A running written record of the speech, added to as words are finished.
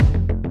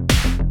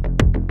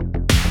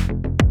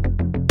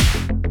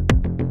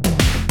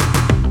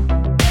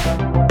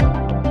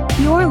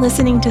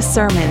listening to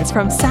sermons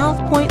from South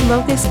Point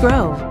Locust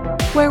Grove,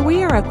 where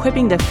we are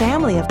equipping the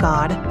family of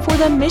God for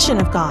the mission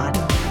of God,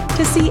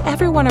 to see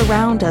everyone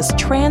around us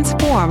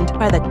transformed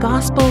by the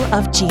gospel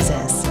of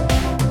Jesus.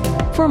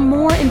 For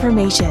more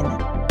information,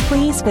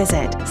 please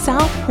visit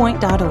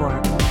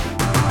southpoint.org.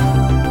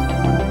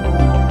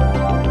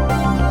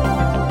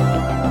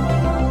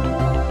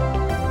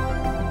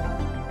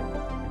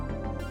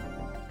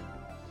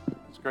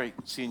 It's great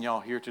seeing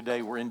y'all here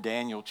today. We're in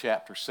Daniel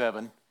chapter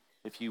 7.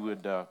 If you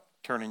would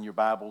turn in your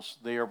Bibles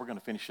there, we're going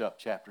to finish up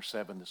chapter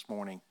 7 this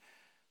morning.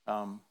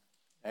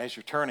 As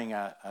you're turning,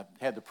 I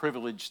had the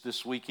privilege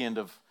this weekend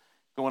of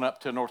going up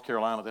to North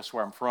Carolina. That's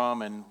where I'm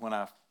from. And when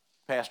I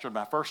pastored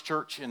my first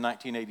church in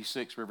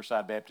 1986,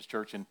 Riverside Baptist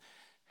Church in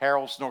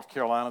Harrells, North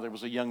Carolina, there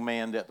was a young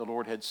man that the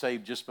Lord had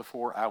saved just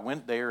before I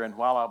went there. And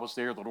while I was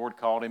there, the Lord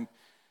called him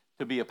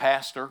to be a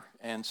pastor.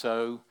 And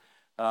so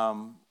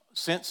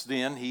since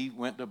then, he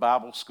went to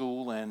Bible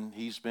school, and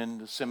he's been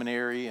to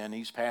seminary, and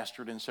he's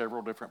pastored in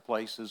several different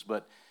places.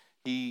 But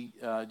he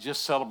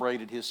just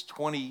celebrated his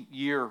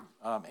 20-year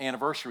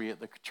anniversary at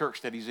the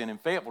church that he's in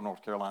Fayetteville,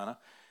 North Carolina.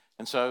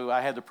 And so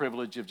I had the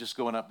privilege of just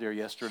going up there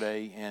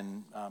yesterday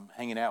and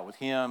hanging out with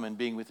him and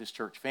being with his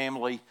church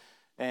family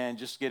and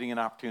just getting an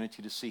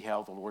opportunity to see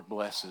how the Lord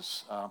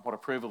blesses. What a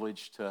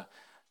privilege to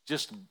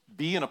just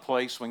be in a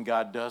place when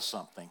God does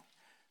something.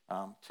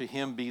 To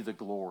him be the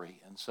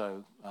glory. And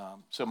so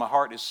my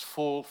heart is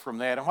full from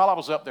that. And while I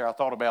was up there, I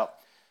thought about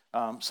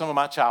some of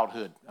my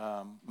childhood.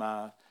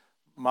 My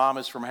mom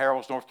is from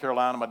Harrells, North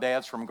Carolina. My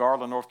dad's from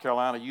Garland, North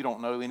Carolina. You don't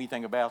know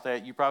anything about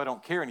that. You probably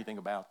don't care anything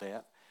about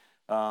that.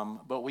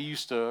 But we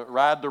used to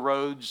ride the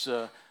roads.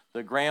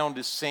 The ground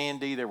is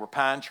sandy. There were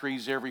pine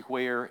trees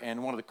everywhere.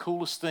 And one of the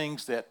coolest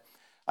things that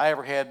I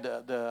ever had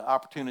the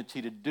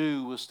opportunity to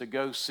do was to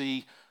go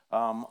see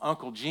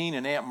Uncle Gene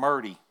and Aunt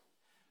Murdy.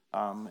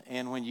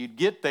 And when you'd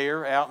get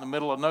there out in the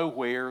middle of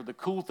nowhere, the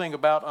cool thing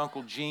about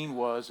Uncle Gene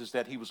is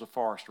that he was a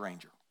forest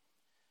ranger.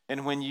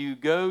 And when you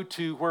go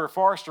to where a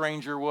forest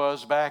ranger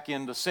was back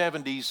in the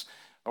 70s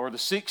or the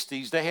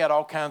 60s, they had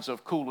all kinds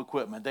of cool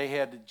equipment. They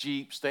had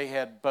Jeeps, they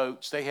had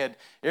boats, they had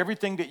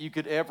everything that you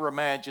could ever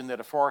imagine that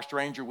a forest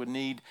ranger would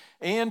need.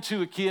 And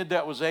to a kid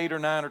that was 8 or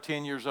 9 or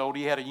 10 years old,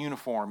 he had a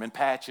uniform and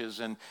patches,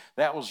 and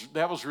that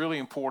was really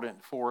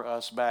important for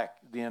us back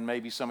then.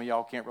 Maybe some of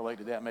y'all can't relate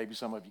to that, maybe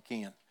some of you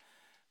can.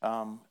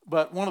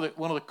 But one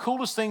of the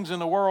coolest things in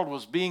the world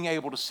was being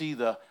able to see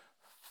the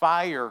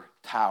fire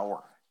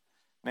tower.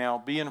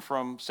 Now, being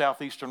from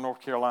southeastern North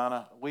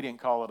Carolina, we didn't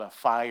call it a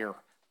fire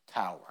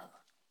tower.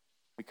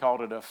 We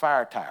called it a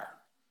fire tire.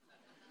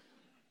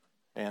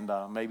 And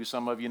maybe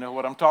some of you know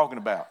what I'm talking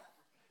about.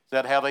 Is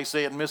that how they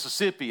say it in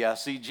Mississippi? I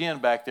see Jen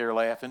back there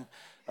laughing.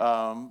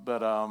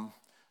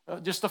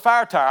 Just the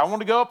fire tire. I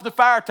want to go up the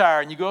fire tire.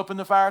 And you go up in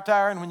the fire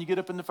tire, and when you get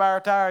up in the fire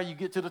tire, you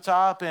get to the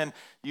top, and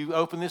you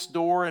open this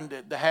door, and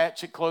the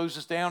hatch, it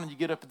closes down, and you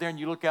get up there, and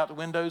you look out the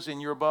windows,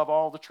 and you're above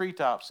all the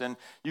treetops, and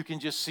you can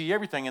just see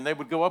everything. And they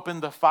would go up in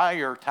the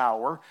fire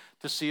tower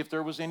to see if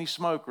there was any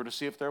smoke or to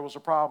see if there was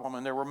a problem,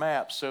 and there were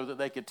maps so that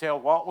they could tell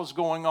what was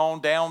going on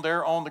down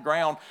there on the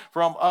ground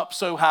from up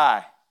so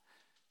high.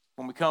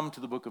 When we come to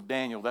the book of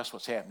Daniel, that's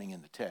what's happening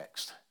in the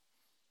text.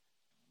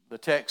 The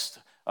text,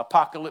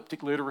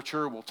 apocalyptic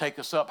literature, will take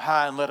us up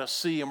high and let us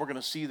see, and we're going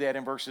to see that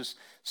in verses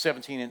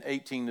 17 and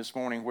 18 this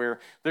morning,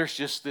 where there's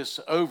just this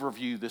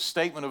overview, this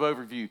statement of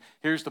overview.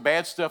 Here's the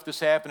bad stuff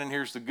that's happening,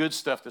 here's the good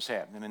stuff that's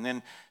happening. And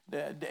then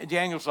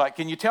Daniel's like,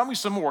 can you tell me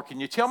some more? Can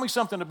you tell me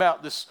something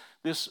about this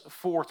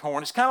fourth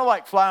horn? It's kind of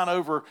like flying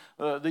over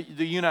the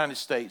United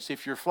States.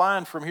 If you're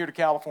flying from here to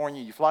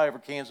California, you fly over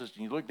Kansas,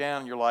 and you look down,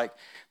 and you're like,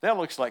 that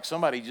looks like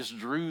somebody just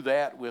drew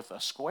that with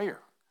a square,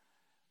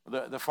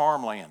 the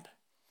farmland.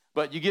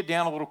 But you get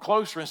down a little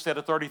closer, instead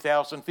of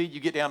 30,000 feet, you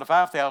get down to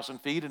 5,000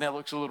 feet, and that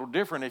looks a little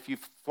different. If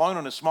you've flown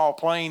on a small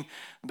plane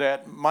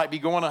that might be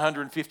going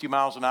 150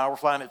 miles an hour,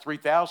 flying at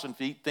 3,000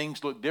 feet,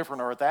 things look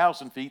different, or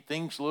 1,000 feet,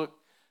 things look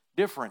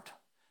different.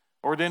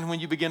 Or then when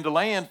you begin to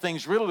land,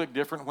 things really look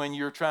different when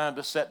you're trying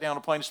to set down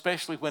a plane,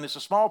 especially when it's a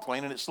small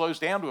plane, and it slows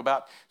down to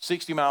about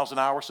 60 miles an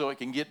hour so it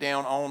can get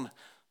down on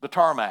the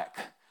tarmac.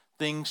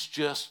 Things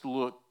just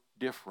look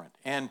different.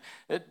 And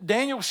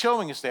Daniel's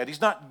showing us that. He's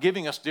not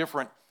giving us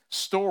different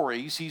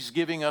stories. He's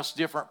giving us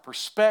different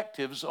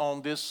perspectives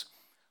on this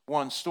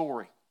one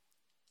story.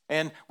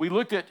 And we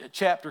looked at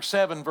chapter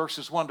 7,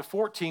 verses 1 to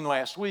 14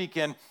 last week,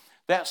 and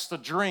that's the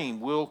dream.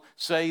 We'll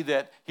say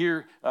that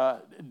here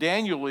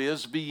Daniel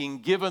is being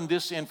given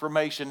this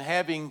information,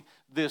 having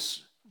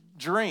this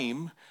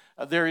dream.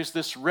 There is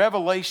this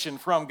revelation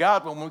from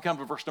God. When we come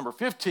to verse number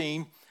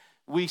 15,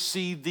 we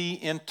see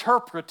the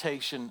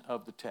interpretation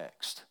of the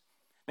text.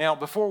 Now,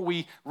 before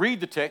we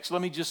read the text,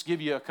 let me just give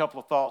you a couple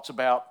of thoughts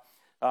about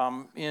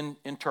in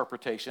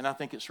interpretation. I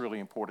think it's really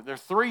important. There are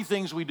 3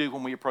 things we do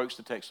when we approach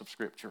the text of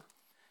Scripture.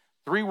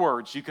 3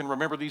 words. You can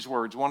remember these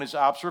words. One is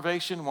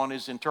observation, one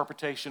is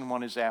interpretation,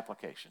 one is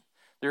application.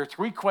 There are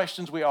 3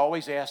 questions we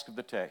always ask of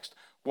the text.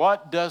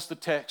 What does the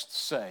text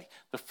say?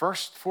 The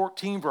first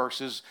 14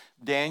 verses,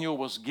 Daniel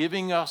was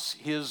giving us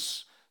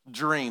his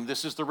dream.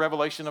 This is the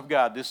revelation of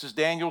God. This is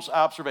Daniel's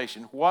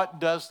observation. What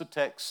does the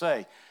text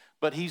say?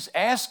 But he's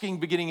asking,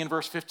 beginning in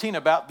verse 15,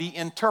 about the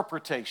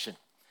interpretation.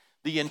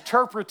 The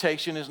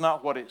interpretation is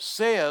not what it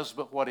says,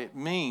 but what it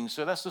means.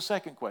 So that's the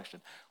second question.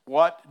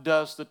 What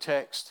does the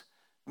text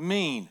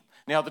mean?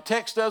 Now, the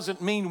text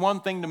doesn't mean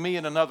one thing to me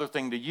and another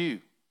thing to you.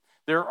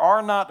 There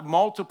are not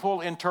multiple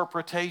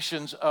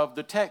interpretations of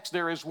the text.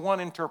 There is one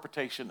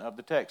interpretation of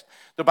the text.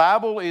 The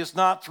Bible is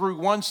not through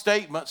one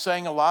statement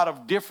saying a lot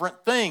of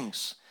different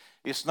things.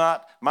 It's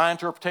not my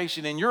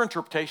interpretation and your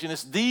interpretation,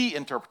 it's the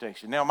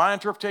interpretation. Now, my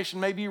interpretation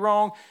may be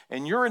wrong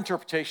and your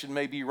interpretation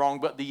may be wrong,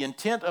 but the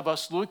intent of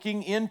us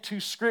looking into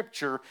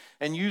Scripture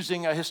and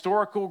using a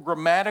historical,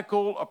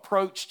 grammatical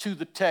approach to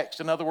the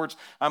text. In other words,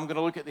 I'm going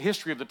to look at the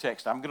history of the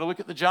text. I'm going to look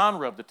at the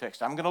genre of the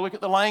text. I'm going to look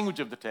at the language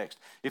of the text.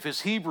 If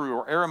it's Hebrew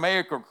or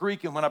Aramaic or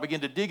Greek, and when I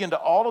begin to dig into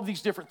all of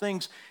these different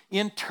things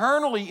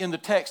internally in the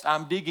text,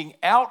 I'm digging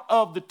out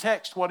of the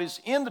text what is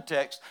in the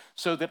text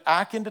so that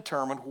I can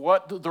determine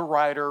what the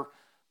writer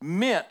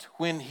meant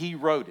when he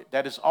wrote it.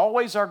 That is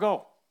always our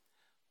goal.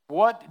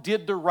 What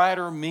did the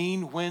writer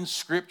mean when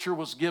Scripture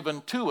was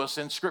given to us?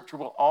 And Scripture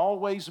will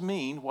always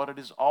mean what it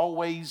has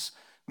always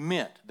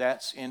meant.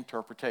 That's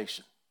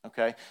interpretation.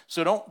 Okay?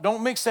 So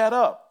don't mix that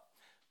up.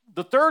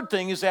 The third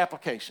thing is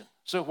application.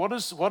 So what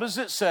does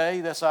it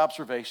say? That's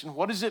observation.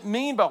 What does it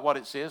mean by what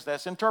it says?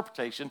 That's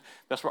interpretation.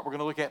 That's what we're going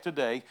to look at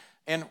today.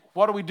 And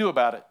what do we do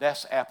about it?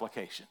 That's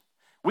application.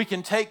 We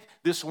can take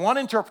this one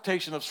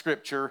interpretation of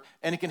Scripture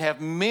and it can have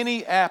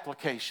many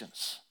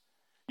applications.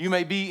 You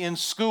may be in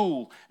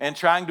school and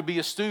trying to be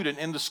a student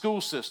in the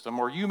school system,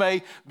 or you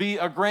may be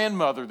a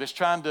grandmother that's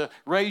trying to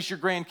raise your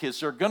grandkids.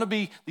 There are going to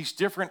be these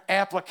different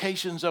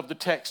applications of the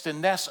text,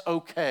 and that's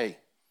okay.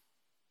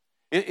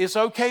 It's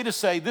okay to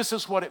say this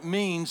is what it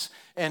means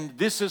and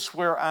this is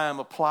where I am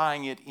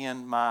applying it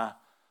in my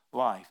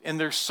life. And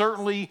there's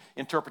certainly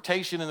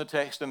interpretation in the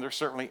text, and there's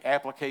certainly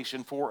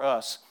application for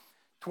us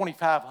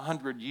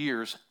 2,500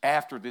 years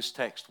after this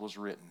text was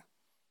written.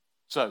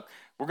 So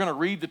we're going to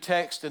read the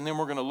text, and then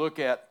we're going to look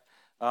at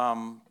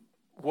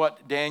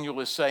what Daniel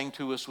is saying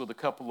to us with a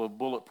couple of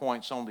bullet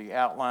points on the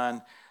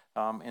outline,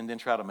 and then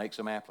try to make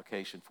some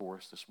application for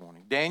us this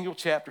morning. Daniel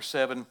chapter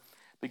 7,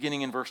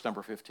 beginning in verse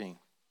number 15.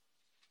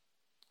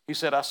 He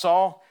said, that's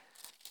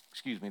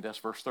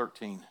verse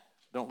 13.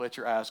 Don't let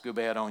your eyes go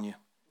bad on you.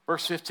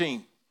 Verse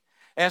 15.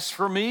 As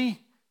for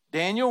me,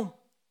 Daniel,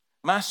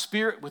 my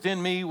spirit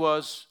within me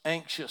was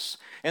anxious,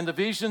 and the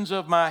visions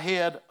of my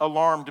head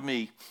alarmed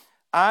me.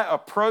 I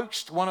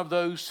approached one of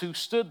those who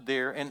stood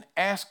there and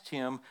asked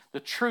him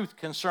the truth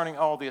concerning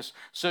all this.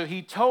 So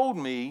he told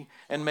me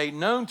and made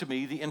known to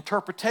me the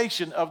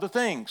interpretation of the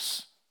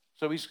things.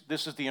 So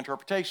this is the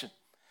interpretation.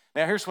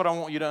 Now here's what I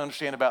want you to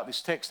understand about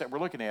this text that we're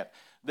looking at.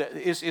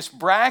 It's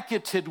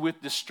bracketed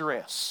with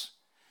distress.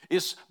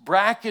 It's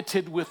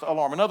bracketed with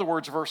alarm. In other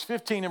words, verse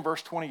 15 and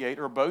verse 28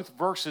 are both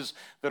verses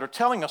that are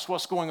telling us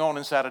what's going on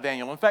inside of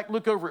Daniel. In fact,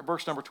 look over at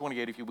verse number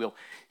 28, if you will.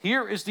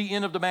 Here is the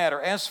end of the matter.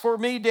 As for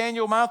me,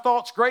 Daniel, my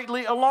thoughts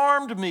greatly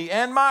alarmed me,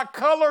 and my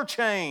color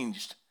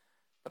changed.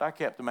 But I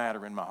kept the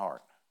matter in my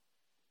heart.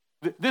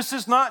 This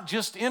is not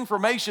just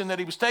information that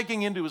he was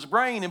taking into his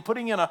brain and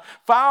putting in a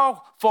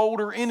file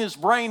folder in his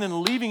brain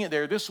and leaving it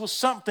there. This was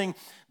something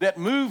that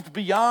moved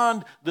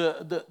beyond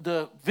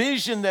the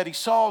vision that he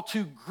saw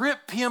to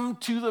grip him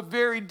to the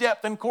very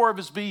depth and core of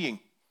his being.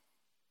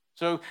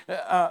 So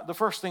the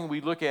first thing we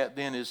look at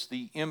then is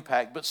the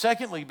impact. But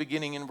secondly,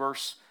 beginning in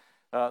verse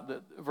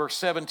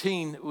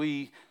 17,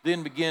 we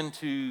then begin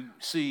to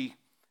see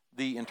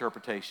the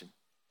interpretation.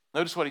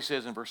 Notice what he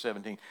says in verse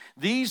 17.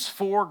 These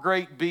four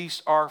great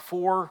beasts are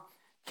four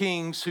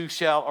kings who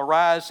shall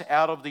arise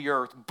out of the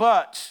earth,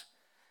 but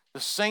the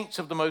saints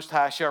of the Most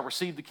High shall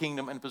receive the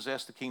kingdom and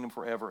possess the kingdom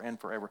forever and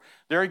forever.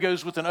 There he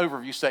goes with an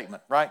overview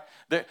statement, right?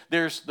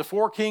 There's the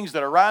four kings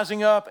that are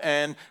rising up,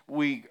 and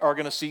we are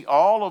going to see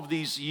all of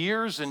these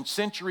years and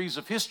centuries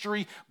of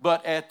history,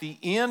 but at the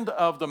end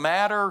of the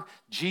matter,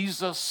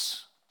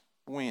 Jesus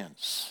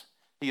wins.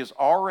 He has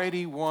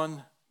already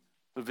won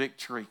the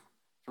victory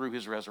through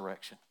his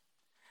resurrection.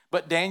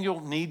 But Daniel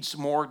needs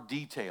more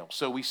detail.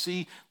 So we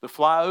see the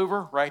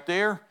flyover right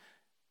there,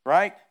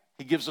 right?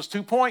 He gives us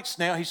 2 points.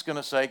 Now he's going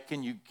to say,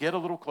 can you get a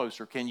little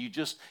closer? Can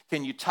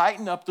you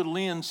tighten up the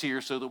lens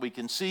here so that we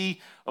can see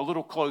a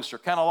little closer?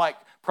 Kind of like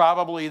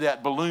probably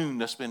that balloon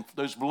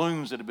those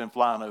balloons that have been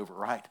flying over,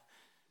 right?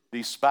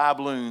 These spy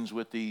balloons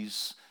with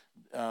these,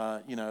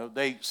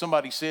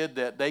 somebody said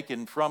that they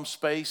can from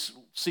space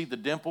see the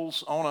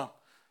dimples on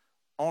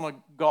a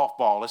golf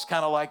ball. It's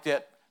kind of like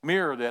that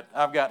mirror that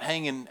I've got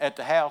hanging at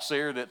the house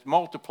there that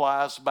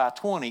multiplies by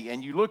 20,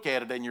 and you look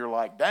at it and you're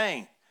like,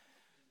 dang,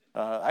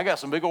 I got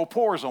some big old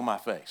pores on my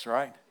face,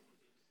 right?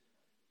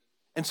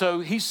 And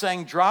so he's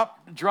saying,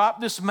 drop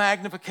this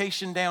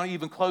magnification down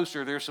even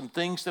closer. There's some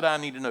things that I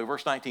need to know.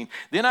 Verse 19,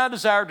 then I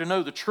desired to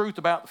know the truth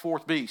about the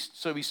fourth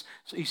beast. So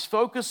he's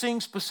focusing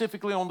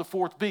specifically on the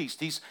fourth beast.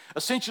 He's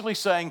essentially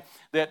saying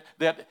that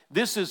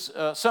this is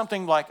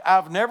something like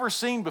I've never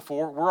seen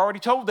before. We're already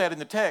told that in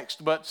the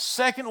text. But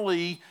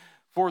secondly,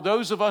 for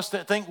those of us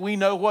that think we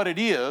know what it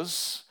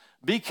is,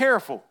 be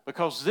careful,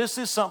 because this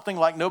is something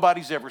like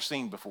nobody's ever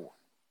seen before.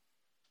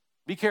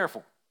 Be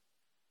careful.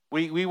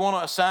 We want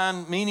to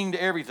assign meaning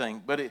to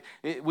everything, but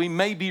we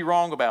may be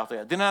wrong about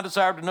that. Then I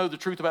desired to know the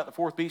truth about the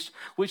fourth beast,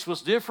 which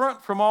was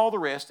different from all the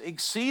rest,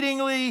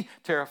 exceedingly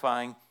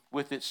terrifying,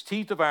 with its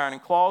teeth of iron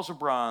and claws of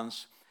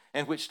bronze,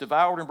 and which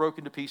devoured and broke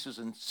into pieces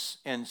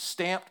and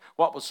stamped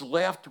what was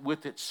left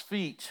with its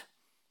feet.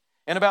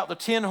 And about the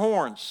 10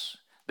 horns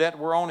that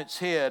were on its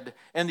head,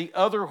 and the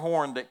other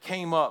horn that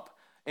came up,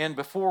 and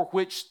before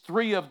which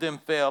 3 of them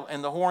fell,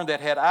 and the horn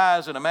that had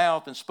eyes and a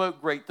mouth and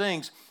spoke great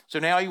things. So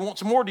now you want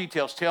some more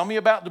details. Tell me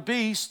about the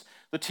beast,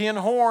 the 10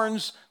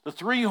 horns, the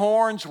 3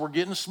 horns. We're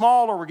getting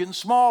smaller, we're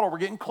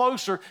getting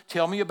closer.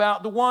 Tell me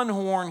about the 1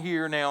 horn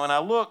here now. And I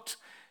looked,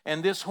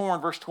 and this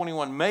horn, verse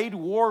 21, made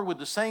war with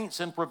the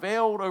saints and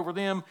prevailed over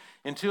them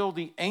until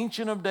the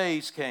Ancient of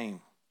Days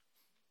came.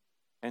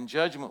 And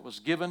judgment was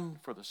given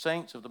for the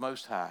saints of the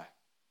Most High.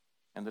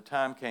 And the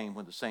time came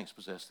when the saints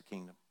possessed the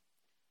kingdom.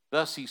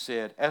 Thus he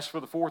said, as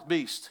for the fourth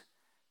beast,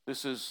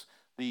 this is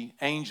the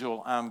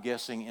angel, I'm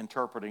guessing,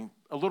 interpreting.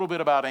 A little bit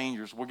about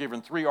angels. We're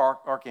given 3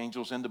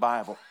 archangels in the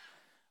Bible.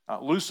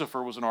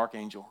 Lucifer was an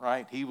archangel,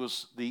 right? He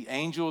was the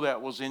angel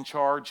that was in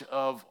charge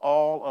of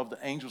all of the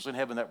angels in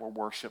heaven that were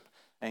worship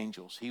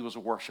angels. He was a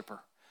worshiper.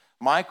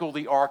 Michael,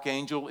 the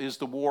archangel, is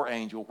the war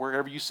angel.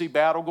 Wherever you see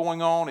battle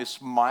going on,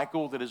 it's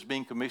Michael that is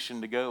being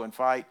commissioned to go and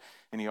fight,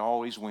 and he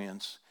always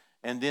wins.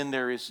 And then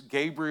there is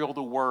Gabriel,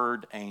 the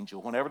word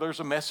angel. Whenever there's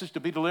a message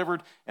to be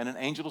delivered and an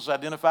angel is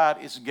identified,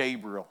 it's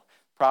Gabriel.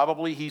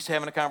 Probably he's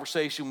having a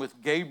conversation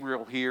with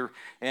Gabriel here,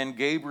 and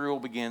Gabriel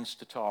begins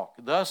to talk.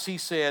 Thus he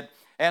said,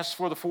 as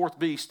for the fourth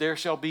beast, there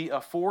shall be a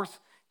 4th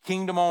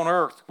kingdom on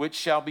earth, which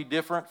shall be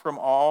different from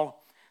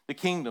all the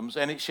kingdoms,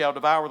 and it shall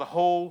devour the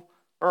whole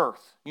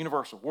earth,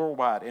 universal,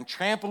 worldwide, and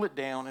trample it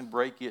down and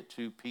break it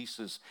to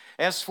pieces.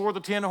 As for the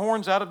 10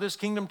 horns, out of this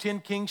kingdom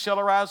 10 kings shall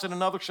arise, and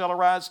another shall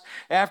arise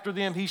after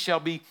them. He shall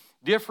be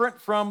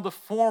different from the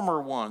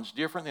former ones,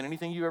 different than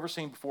anything you've ever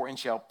seen before, and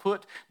shall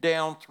put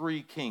down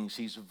 3 kings.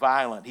 He's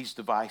violent, he's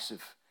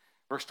divisive.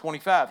 Verse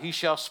 25, he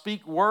shall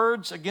speak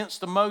words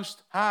against the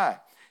Most High,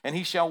 and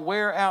he shall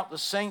wear out the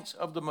saints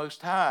of the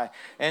Most High,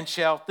 and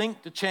shall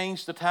think to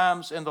change the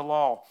times and the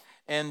law.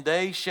 And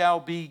they shall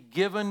be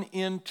given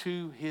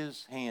into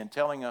his hand,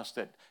 telling us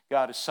that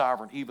God is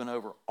sovereign even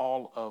over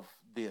all of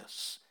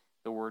this.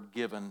 The word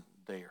given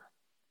there.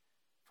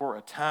 For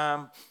a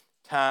time,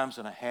 times,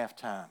 and a half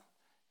time.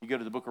 You go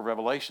to the book of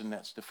Revelation,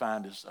 that's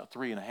defined as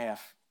 3.5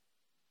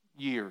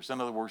 years. In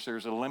other words,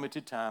 there's a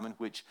limited time in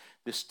which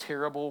this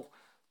terrible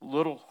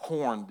little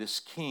horn, this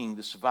king,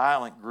 this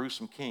violent,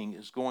 gruesome king,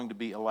 is going to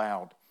be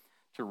allowed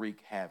to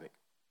wreak havoc.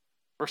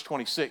 Verse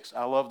 26,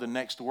 I love the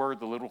next word,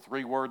 the little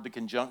 3 word, the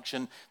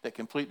conjunction that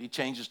completely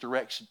changes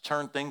direction,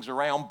 turn things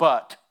around.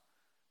 But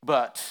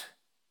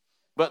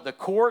the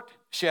court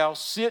shall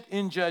sit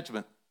in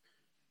judgment.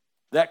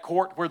 That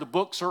court where the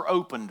books are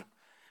opened,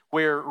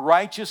 where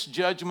righteous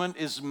judgment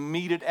is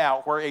meted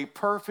out, where a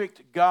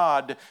perfect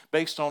God,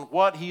 based on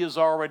what he has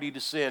already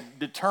said,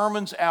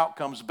 determines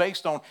outcomes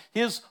based on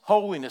his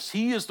holiness.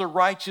 He is the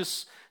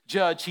righteous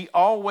judge. He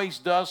always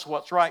does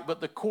what's right. But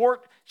the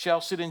court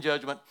shall sit in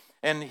judgment,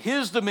 and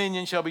his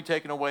dominion shall be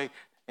taken away,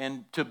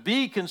 and to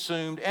be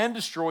consumed and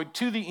destroyed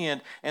to the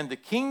end. And the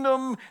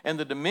kingdom and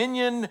the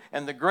dominion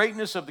and the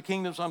greatness of the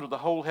kingdoms under the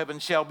whole heaven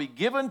shall be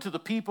given to the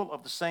people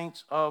of the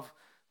saints of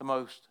the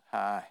Most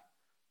High.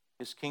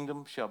 His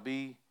kingdom shall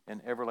be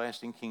an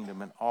everlasting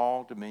kingdom, and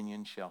all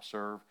dominion shall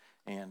serve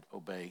and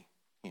obey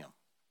him.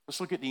 Let's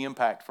look at the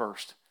impact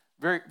first.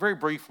 Very, very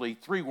briefly,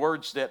 3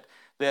 words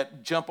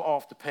that jump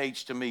off the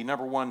page to me.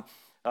 Number 1,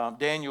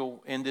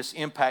 Daniel, in this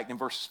impact in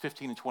verses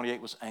 15 and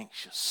 28, was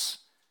anxious.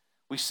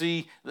 We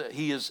see that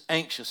he is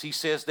anxious. He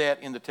says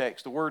that in the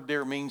text. The word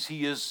there means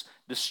he is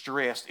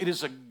distressed. It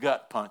is a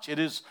gut punch. It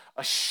is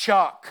a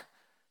shock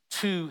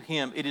to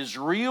him. It is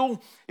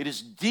real. It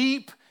is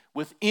deep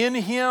within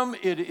him.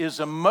 It is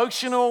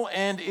emotional,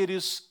 and it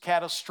is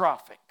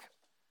catastrophic.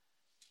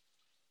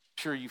 I'm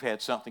sure you've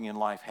had something in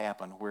life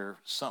happen where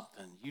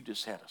you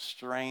just had a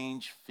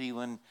strange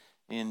feeling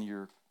in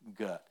your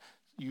gut.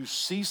 You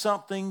see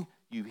something,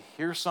 you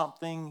hear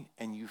something,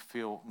 and you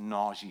feel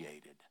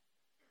nauseated.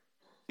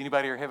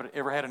 Anybody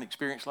ever had an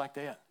experience like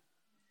that?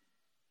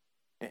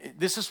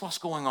 This is what's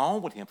going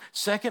on with him.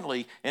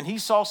 Secondly, and he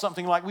saw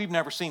something like we've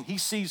never seen. He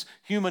sees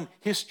human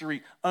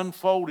history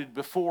unfolded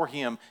before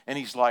him, and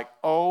he's like,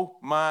 oh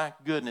my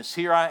goodness,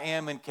 here I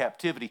am in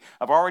captivity.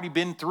 I've already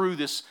been through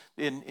this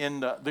in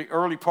the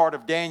early part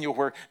of Daniel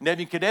where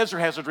Nebuchadnezzar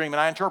has a dream,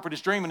 and I interpret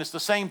his dream, and it's the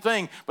same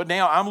thing. But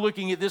now I'm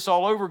looking at this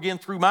all over again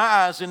through my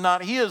eyes and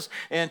not his,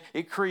 and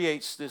it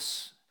creates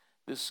this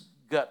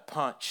gut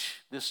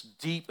punch, this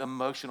deep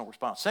emotional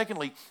response.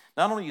 Secondly,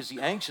 not only is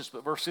he anxious,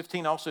 but verse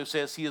 15 also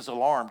says he is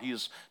alarmed, he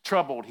is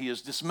troubled, he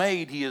is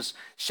dismayed, he is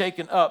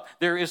shaken up.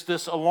 There is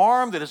this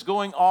alarm that is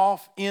going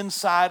off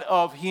inside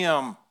of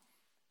him.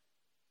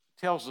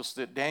 It tells us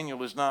that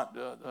Daniel is not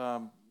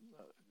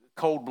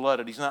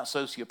cold-blooded. He's not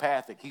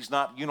sociopathic. He's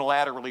not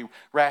unilaterally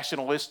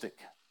rationalistic.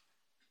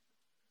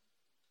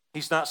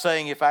 He's not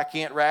saying if I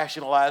can't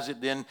rationalize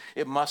it, then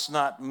it must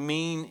not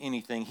mean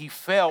anything. He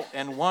felt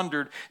and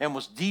wondered and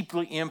was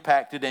deeply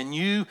impacted and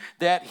knew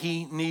that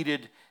he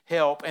needed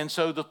help. And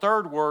so the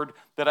third word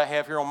that I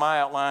have here on my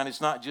outline is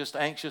not just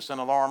anxious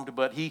and alarmed,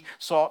 but he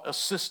sought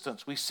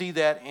assistance. We see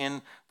that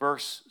in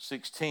verse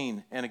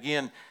 16. And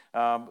again,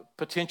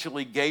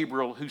 potentially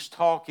Gabriel who's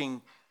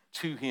talking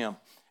to him.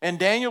 And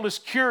Daniel is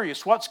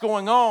curious, what's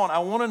going on? I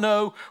want to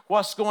know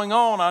what's going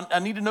on. I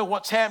need to know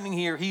what's happening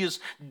here. He is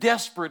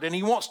desperate and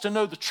he wants to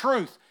know the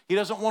truth. He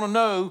doesn't want to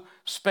know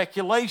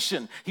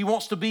speculation. He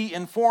wants to be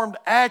informed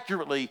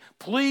accurately.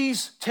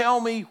 Please tell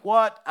me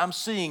what I'm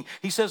seeing.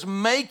 He says,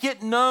 make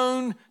it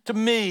known to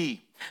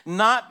me,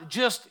 not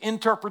just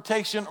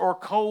interpretation or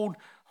cold,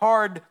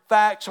 hard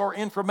facts or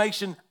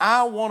information.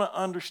 I want to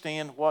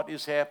understand what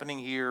is happening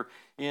here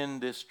in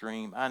this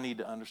dream. I need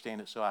to understand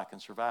it so I can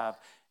survive.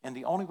 And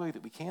the only way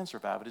that we can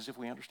survive it is if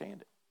we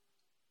understand it.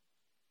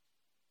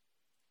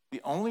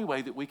 The only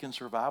way that we can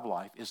survive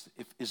life is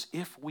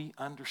if we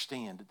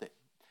understand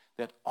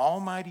that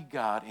Almighty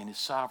God and His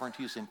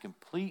sovereignty is in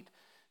complete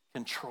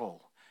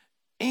control,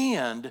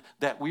 and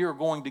that we are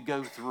going to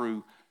go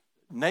through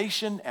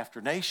nation after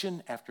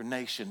nation after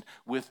nation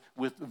with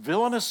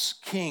villainous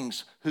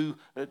kings who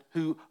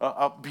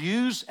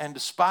abuse and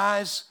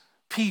despise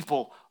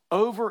people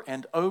over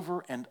and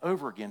over and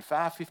over again.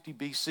 550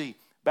 BC,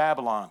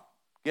 Babylon.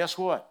 Guess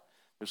what?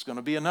 There's going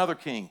to be another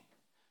king.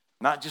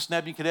 Not just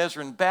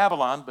Nebuchadnezzar in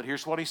Babylon, but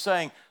here's what he's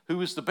saying. Who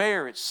is the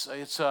bear? It's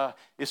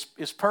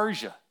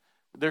Persia.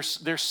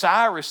 There's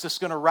Cyrus that's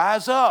going to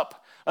rise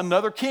up.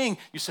 Another king.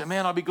 You say,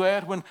 man, I'll be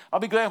glad when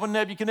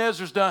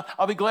Nebuchadnezzar's done.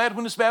 I'll be glad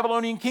when this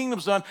Babylonian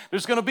kingdom's done.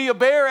 There's going to be a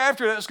bear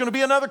after that. There's going to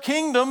be another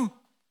kingdom.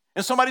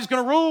 And somebody's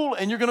going to rule,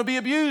 and you're going to be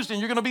abused, and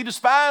you're going to be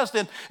despised,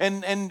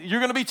 and you're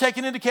going to be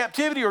taken into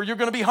captivity, or you're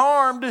going to be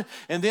harmed.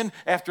 And then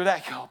after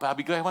that, I'll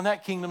be glad when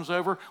that kingdom's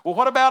over. Well,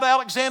 what about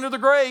Alexander the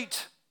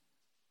Great?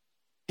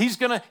 He's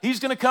going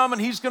to come,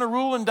 and he's going to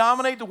rule and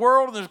dominate the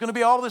world, and there's going to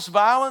be all this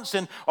violence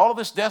and all of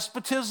this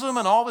despotism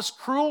and all this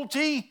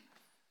cruelty.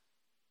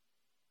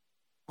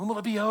 When will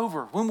it be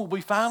over? When will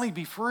we finally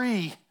be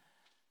free?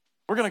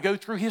 We're going to go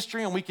through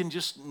history, and we can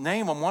just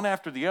name them one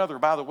after the other,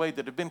 by the way,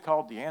 that have been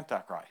called the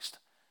Antichrist.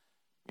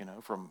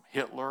 From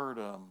Hitler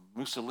to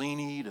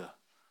Mussolini to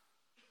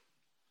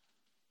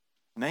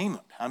name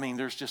it. I mean,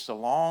 there's just a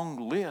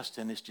long list,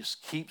 and it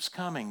just keeps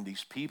coming.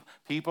 These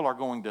people are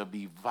going to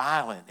be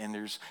violent, and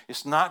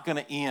it's not going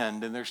to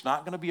end, and there's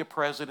not going to be a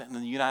president in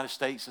the United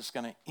States that's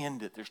going to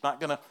end it. There's not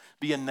going to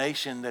be a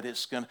nation that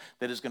is going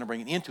to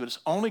bring an end to it. It's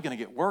only going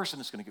to get worse, and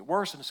it's going to get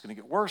worse, and it's going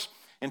to get worse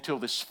until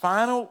this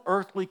final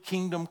earthly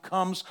kingdom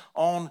comes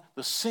on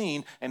the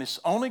scene, and it's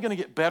only going to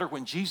get better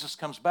when Jesus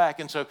comes back.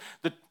 And so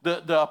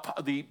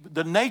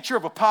the nature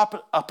of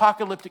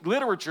apocalyptic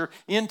literature,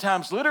 end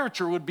times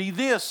literature, would be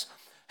this.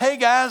 Hey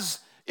guys,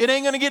 it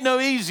ain't going to get no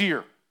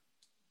easier.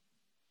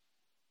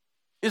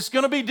 It's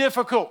going to be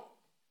difficult.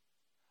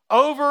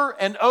 Over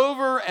and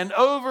over and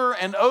over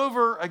and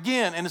over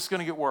again, and it's going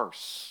to get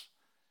worse.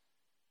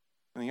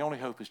 And the only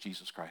hope is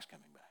Jesus Christ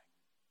coming back.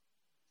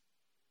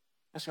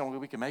 That's the only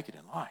way we can make it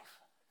in life.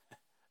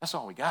 That's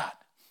all we got.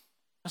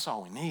 That's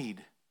all we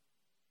need.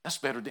 That's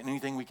better than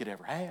anything we could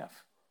ever have.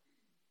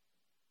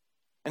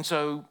 And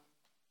so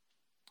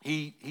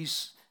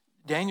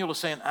Daniel is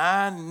saying,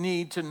 I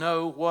need to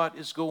know what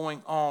is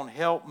going on.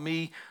 Help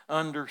me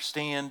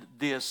understand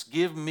this.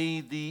 Give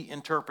me the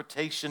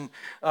interpretation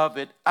of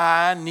it.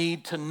 I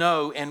need to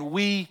know, and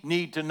we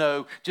need to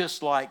know,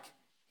 just like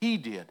he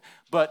did.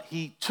 But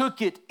he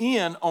took it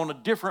in on a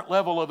different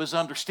level of his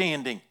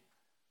understanding.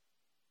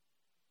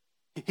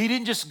 He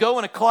didn't just go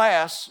in a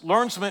class,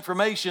 learn some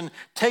information,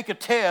 take a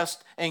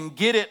test, and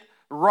get it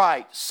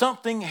right.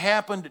 Something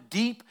happened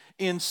deep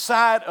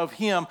inside of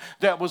him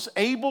that was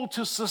able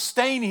to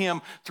sustain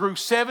him through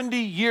 70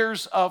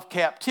 years of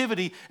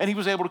captivity, and he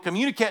was able to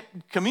communicate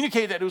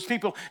that to his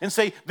people and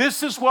say,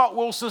 this is what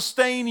will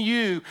sustain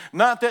you.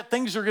 Not that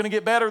things are going to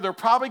get better, they're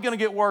probably going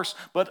to get worse,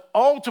 but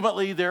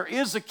ultimately there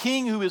is a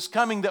king who is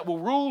coming that will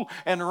rule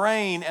and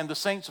reign, and the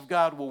saints of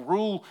God will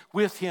rule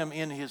with him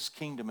in his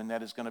kingdom, and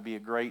that is going to be a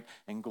great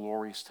and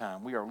glorious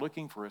time. We are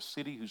looking for a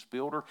city whose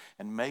builder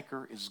and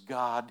maker is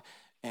God,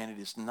 and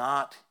it is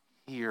not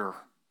here.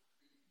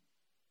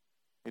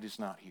 It is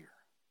not here.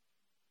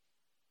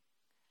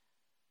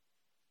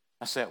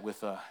 I sat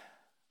with a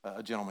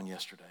gentleman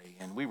yesterday,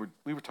 and we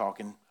were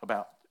talking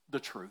about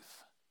the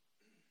truth,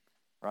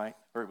 right?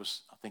 Or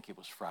I think it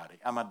was Friday.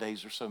 My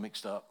days are so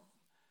mixed up.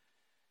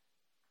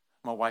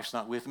 My wife's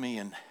not with me,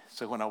 and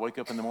so when I wake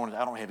up in the morning,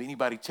 I don't have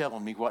anybody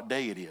telling me what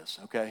day it is,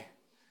 okay?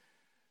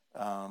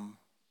 And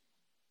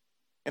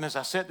as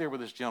I sat there with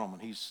this gentleman,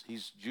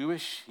 he's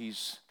Jewish,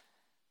 he's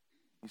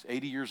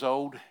 80 years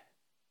old.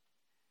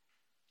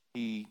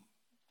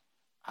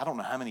 I don't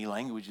know how many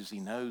languages he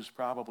knows,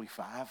 probably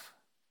 5,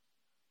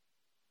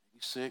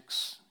 maybe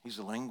 6. He's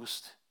a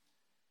linguist.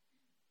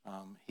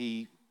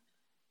 He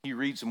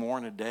reads more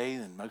in a day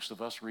than most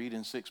of us read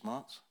in 6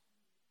 months.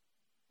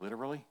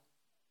 literally.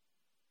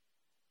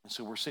 And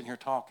so we're sitting here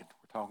talking.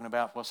 We're talking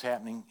about what's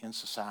happening in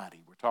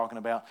society. We're talking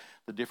about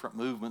the different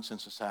movements in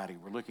society.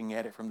 We're looking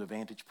at it from the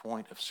vantage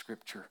point of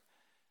Scripture.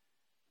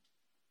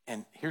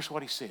 And here's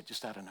what he said,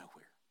 just out of nowhere.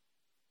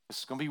 This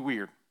is going to be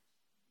weird.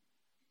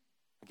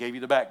 I gave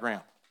you the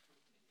background.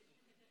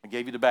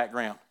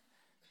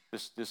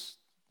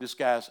 This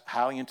guy's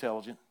highly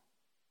intelligent.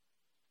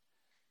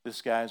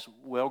 This guy's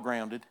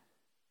well-grounded.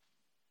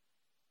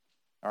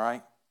 All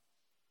right?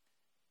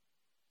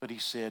 But he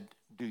said,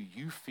 do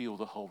you feel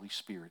the Holy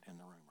Spirit in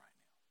the room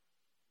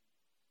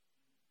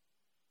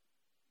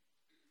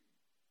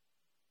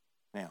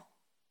right now? Now,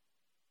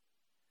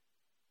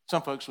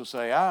 some folks will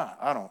say,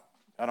 I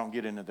don't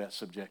get into that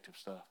subjective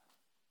stuff.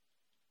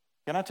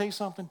 Can I tell you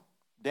something?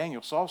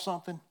 Daniel saw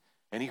something,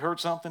 and he heard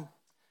something,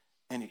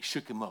 and it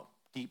shook him up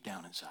deep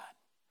down inside.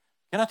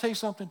 Can I tell you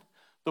something?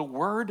 The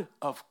Word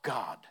of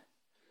God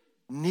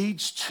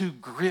needs to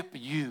grip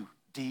you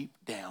deep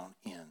down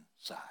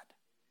inside.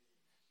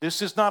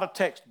 This is not a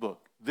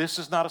textbook. This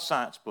is not a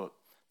science book.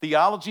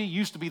 Theology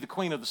used to be the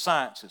queen of the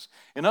sciences.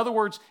 In other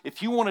words,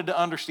 if you wanted to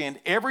understand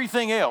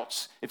everything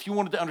else, if you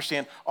wanted to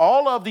understand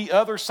all of the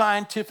other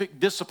scientific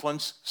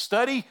disciplines,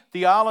 study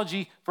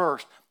theology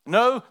first.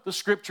 Know the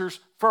Scriptures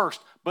first.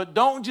 But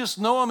don't just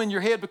know them in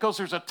your head, because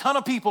there's a ton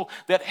of people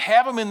that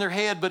have them in their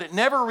head, but it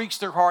never reached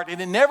their heart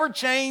and it never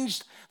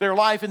changed their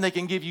life, and they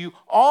can give you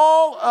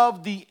all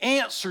of the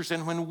answers.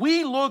 And when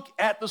we look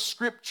at the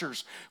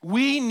Scriptures,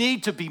 we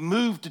need to be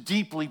moved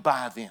deeply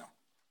by them.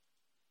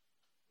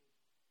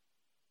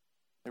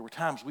 There were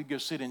times we'd go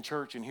sit in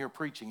church and hear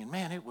preaching, and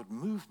man, it would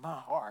move my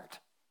heart.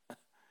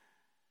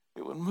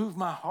 It would move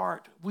my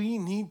heart. We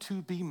need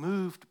to be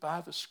moved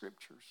by the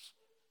Scriptures.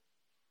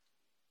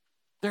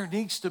 There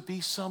needs to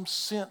be some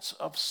sense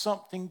of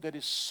something that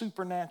is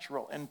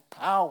supernatural and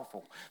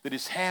powerful that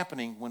is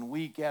happening when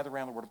we gather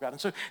around the Word of God. And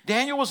so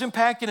Daniel was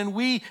impacted, and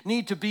we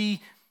need to be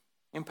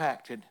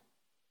impacted.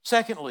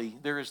 Secondly,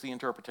 there is the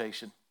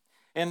interpretation.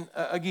 And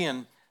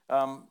again,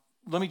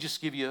 let me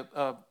just give you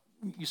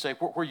you say,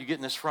 where are you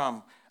getting this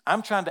from?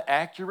 I'm trying to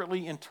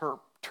accurately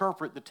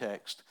interpret the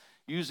text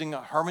using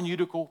a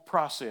hermeneutical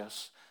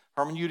process.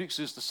 Hermeneutics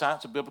is the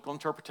science of biblical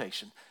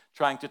interpretation,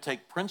 trying to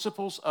take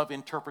principles of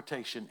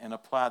interpretation and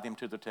apply them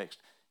to the text.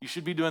 You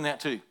should be doing that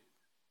too,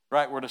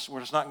 right? We're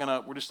just not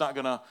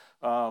gonna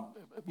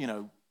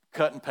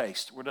cut and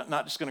paste. We're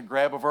not just gonna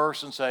grab a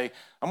verse and say,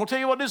 I'm gonna tell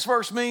you what this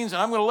verse means,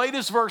 and I'm gonna lay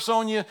this verse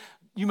on you.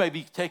 You may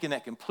be taking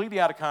that completely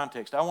out of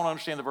context. I want to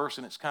understand the verse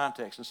in its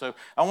context. And so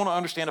I want to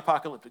understand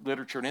apocalyptic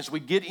literature. And as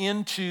we get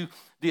into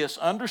this,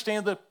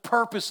 understand the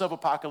purpose of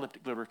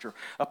apocalyptic literature.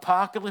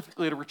 Apocalyptic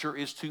literature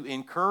is to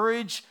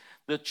encourage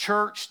the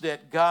church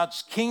that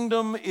God's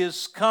kingdom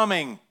is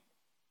coming.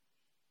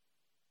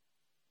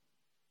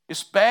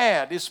 It's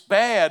bad. It's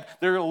bad.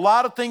 There are a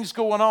lot of things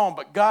going on,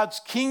 but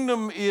God's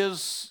kingdom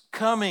is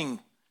coming.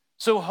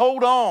 So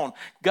hold on.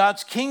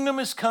 God's kingdom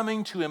is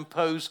coming to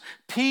impose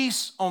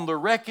peace on the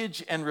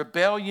wreckage and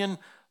rebellion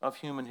of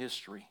human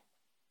history.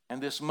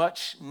 And this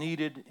much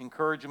needed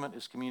encouragement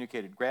is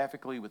communicated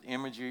graphically with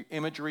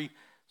imagery,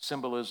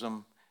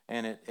 symbolism,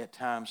 and it at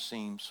times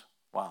seems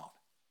wild.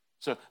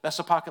 So that's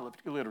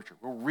apocalyptic literature.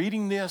 We're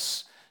reading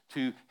this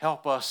to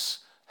help us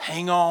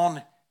hang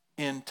on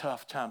in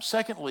tough times.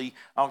 Secondly,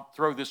 I'll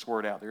throw this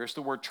word out there. It's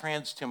the word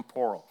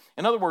transtemporal.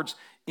 In other words,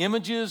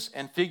 images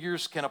and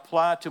figures can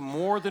apply to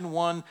more than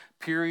one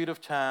period of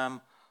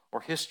time or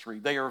history.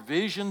 They are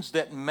visions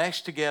that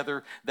mesh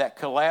together, that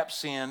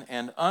collapse in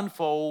and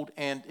unfold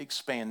and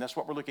expand. That's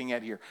what we're looking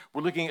at here.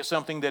 We're looking at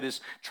something that is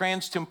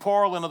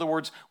transtemporal. In other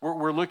words,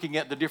 we're looking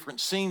at the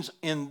different scenes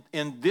in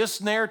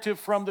this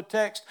narrative from the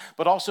text,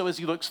 but also as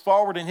he looks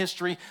forward in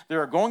history,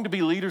 there are going to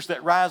be leaders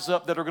that rise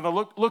up that are going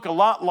to look a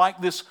lot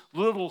like this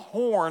little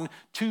horn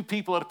to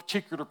people at a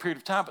particular period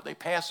of time, but they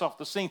pass off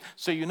the scene.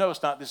 So you know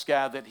it's not this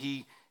guy that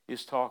he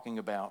is talking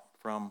about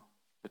from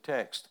the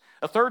text.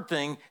 A third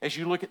thing, as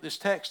you look at this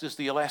text, is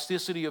the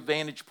elasticity of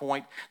vantage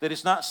point that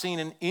is not seen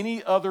in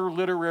any other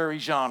literary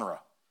genre.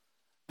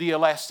 The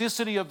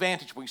elasticity of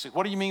vantage point. You say,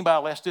 what do you mean by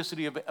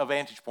elasticity of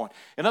vantage point?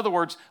 In other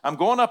words, I'm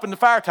going up in the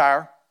fire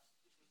tire,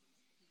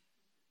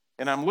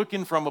 and I'm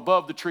looking from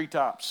above the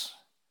treetops.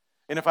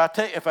 And if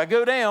I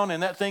go down,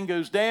 and that thing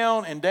goes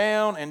down and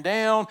down and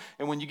down,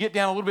 and when you get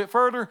down a little bit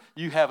further,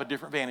 you have a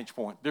different vantage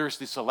point. There's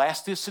this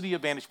elasticity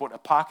of vantage point.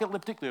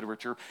 Apocalyptic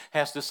literature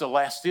has this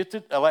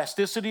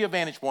elasticity of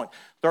vantage point.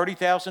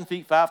 30,000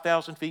 feet,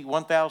 5,000 feet,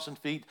 1,000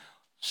 feet,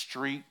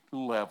 street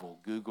level,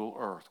 Google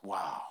Earth.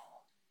 Wow.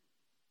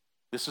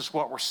 This is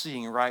what we're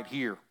seeing right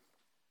here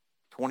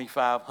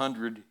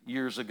 2,500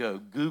 years ago.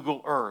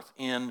 Google Earth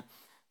in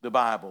the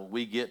Bible.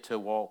 We get to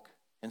walk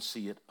and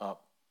see it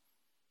up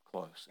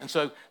close. And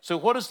so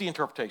what is the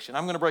interpretation?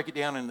 I'm going to break it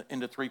down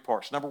into three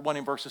parts. Number one,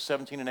 in verses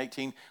 17 and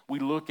 18, we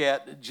look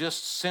at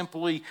just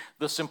simply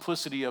the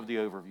simplicity of the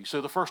overview.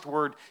 So the first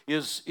word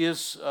is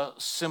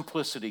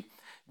simplicity.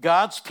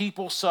 God's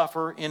people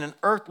suffer in an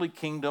earthly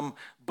kingdom,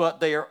 but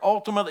they are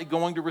ultimately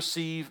going to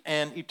receive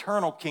an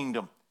eternal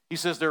kingdom. He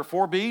says there are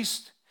four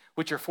beasts,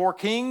 which are four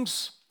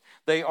kings.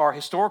 They are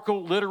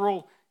historical,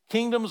 literal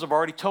kingdoms. I've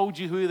already told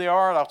you who they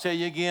are. I'll tell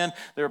you again.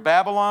 They're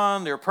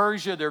Babylon, they're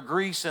Persia, they're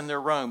Greece, and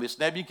they're Rome. It's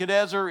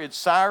Nebuchadnezzar, it's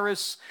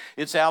Cyrus,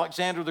 it's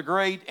Alexander the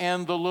Great,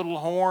 and the little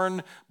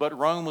horn. But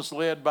Rome was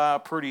led by a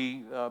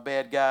pretty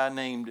bad guy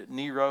named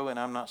Nero, and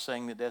I'm not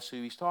saying that that's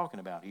who he's talking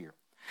about here.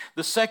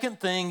 The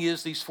second thing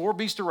is these four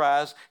beasts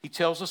arise. He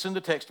tells us in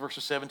the text,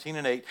 verses 17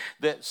 and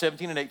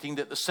 18,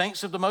 that the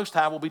saints of the Most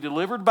High will be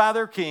delivered by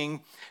their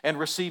king and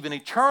receive an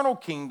eternal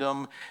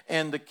kingdom,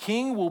 and the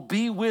king will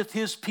be with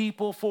his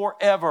people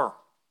forever.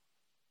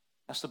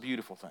 That's the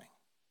beautiful thing.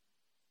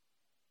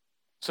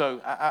 So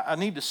I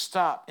need to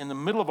stop in the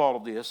middle of all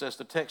of this, as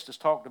the text has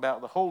talked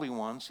about the holy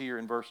ones here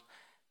in verse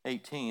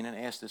 18, and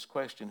ask this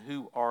question: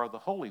 who are the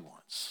holy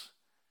ones?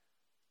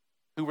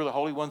 Who were the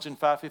holy ones in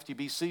 550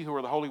 BC? Who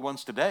are the holy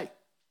ones today?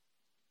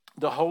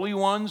 The holy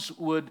ones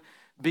would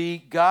be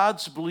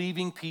God's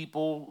believing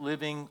people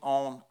living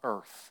on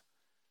earth.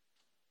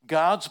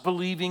 God's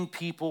believing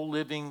people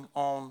living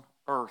on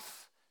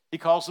earth. He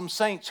calls them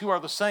saints. Who are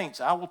the saints?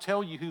 I will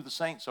tell you who the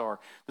saints are.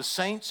 The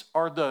saints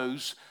are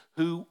those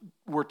who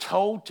were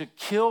told to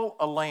kill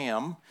a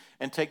lamb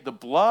and take the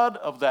blood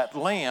of that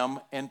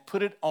lamb and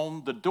put it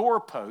on the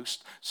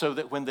doorpost, so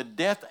that when the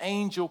death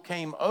angel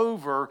came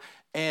over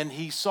and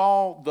he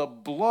saw the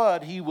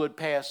blood, he would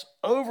pass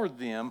over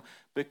them,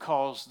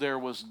 because there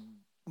was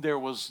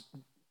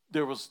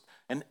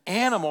an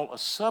animal, a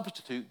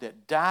substitute,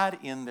 that died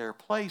in their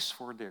place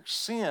for their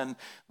sin.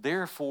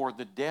 Therefore,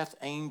 the death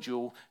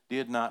angel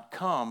did not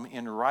come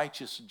in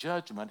righteous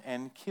judgment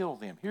and kill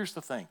them. Here's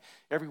the thing.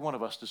 Every one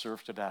of us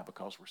deserves to die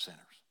because we're sinners.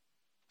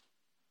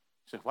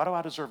 You say, why do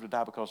I deserve to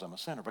die because I'm a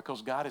sinner?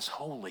 Because God is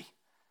holy.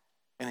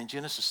 And in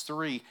Genesis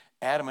 3,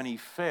 Adam and Eve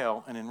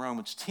fell, and in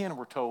Romans 10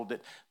 we're told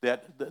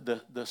that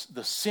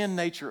the sin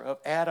nature of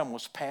Adam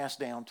was passed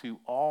down to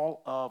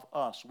all of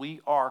us. We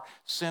are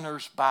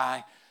sinners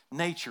by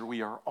nature.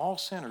 We are all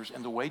sinners,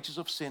 and the wages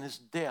of sin is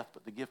death,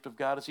 but the gift of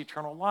God is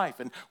eternal life.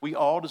 And we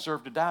all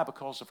deserve to die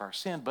because of our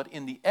sin. But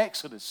in the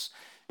Exodus,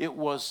 it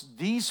was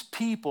these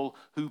people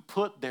who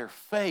put their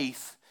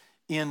faith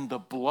in the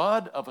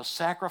blood of a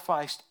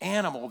sacrificed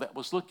animal that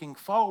was looking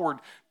forward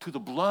to the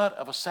blood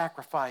of a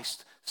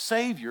sacrificed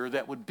Savior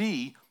that would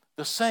be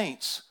the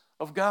saints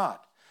of God.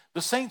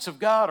 The saints of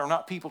God are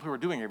not people who are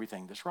doing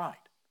everything that's right.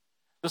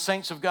 The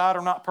saints of God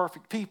are not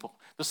perfect people.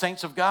 The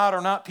saints of God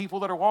are not people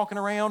that are walking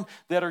around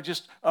that are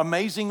just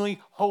amazingly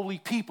holy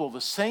people.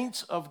 The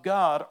saints of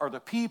God are the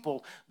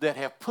people that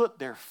have put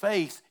their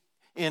faith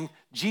in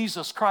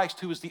Jesus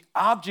Christ, who is the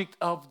object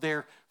of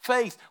their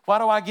faith. Why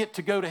do I get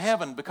to go to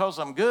heaven? Because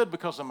I'm good,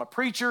 because I'm a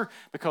preacher,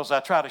 because I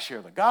try to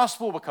share the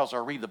gospel, because I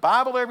read the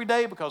Bible every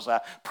day, because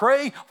I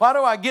pray. Why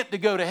do I get to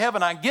go to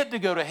heaven? I get to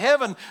go to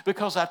heaven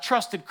because I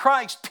trusted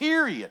Christ,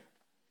 period.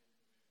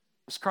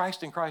 It's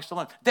Christ and Christ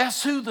alone.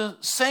 That's who the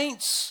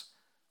saints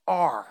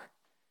are.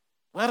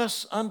 Let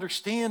us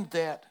understand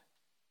that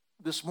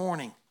this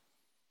morning.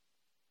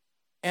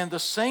 And the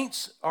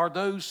saints are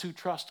those who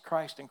trust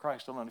Christ and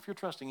Christ alone. If you're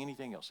trusting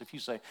anything else, if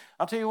you say,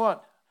 I'll tell you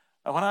what,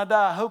 when I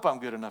die, I hope I'm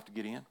good enough to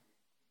get in.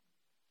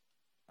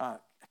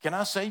 Can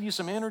I save you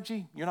some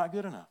energy? You're not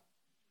good enough.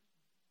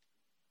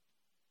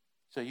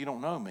 So you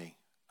don't know me.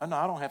 No,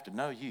 I don't have to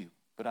know you,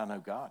 but I know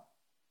God.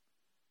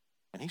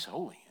 And He's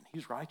holy, and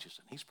He's righteous,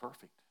 and He's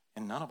perfect.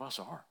 And none of us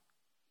are.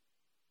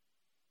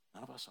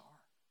 None of us are.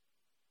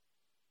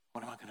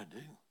 What am I going to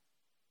do?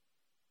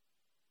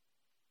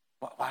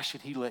 Why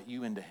should He let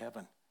you into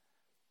heaven?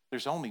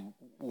 There's only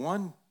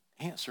one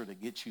answer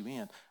that gets you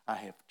in. I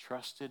have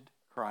trusted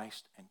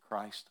Christ and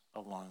Christ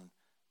alone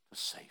to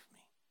save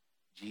me.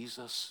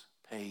 Jesus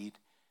paid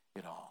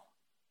it all.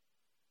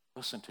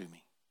 Listen to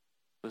me.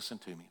 Listen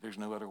to me. There's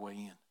no other way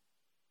in.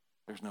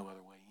 There's no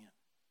other way in.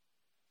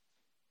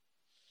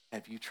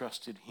 Have you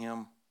trusted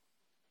Him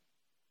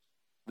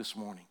this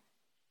morning?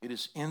 It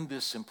is in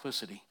this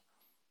simplicity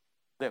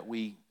that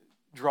we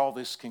draw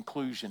this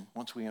conclusion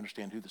once we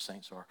understand who the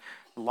saints are.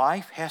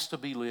 Life has to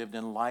be lived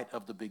in light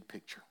of the big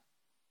picture.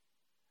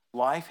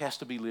 Life has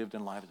to be lived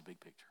in light of the big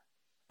picture.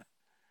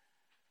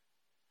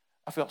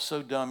 I felt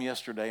so dumb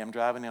yesterday. I'm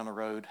driving down the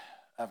road.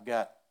 I've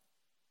got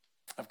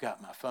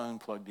my phone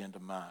plugged into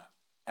my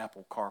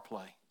Apple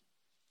CarPlay.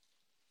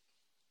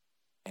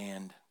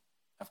 And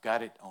I've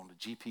got it on the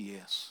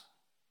GPS.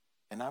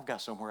 And I've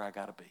got somewhere I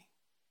got to be.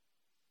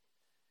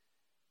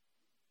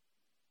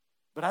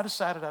 But I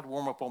decided I'd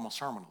warm up on my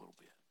sermon a little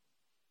bit.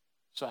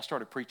 So I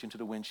started preaching to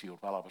the windshield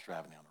while I was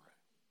driving down the road.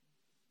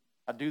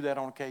 I do that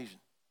on occasion.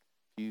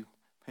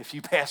 If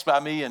you pass by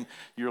me and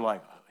you're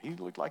like, oh, he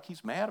looked like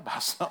he's mad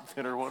about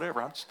something or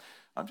whatever,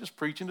 I'm just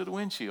preaching to the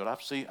windshield.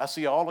 I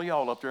see all of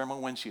y'all up there in my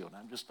windshield.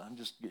 I'm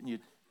just getting you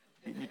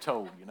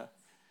told, you know.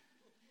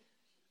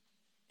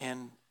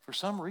 And for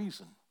some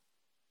reason,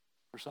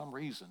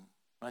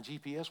 my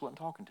GPS wasn't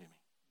talking to me.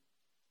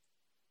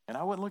 And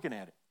I wasn't looking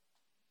at it.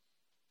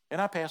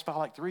 And I passed by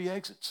like 3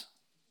 exits.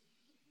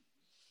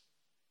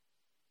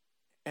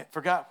 And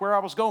forgot where I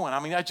was going. I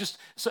mean,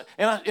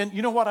 and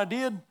you know what I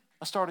did?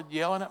 I started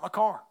yelling at my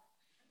car.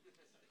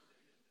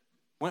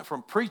 went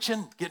from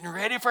preaching, getting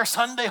ready for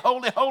Sunday,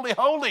 holy, holy,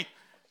 holy,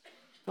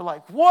 to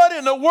like, what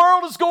in the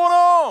world is going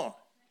on?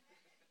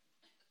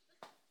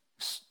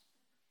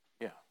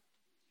 Yeah.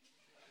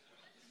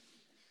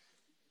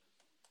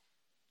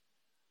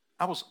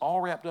 I was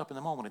all wrapped up in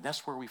the moment, and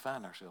that's where we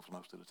find ourselves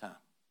most of the time.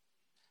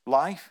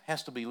 Life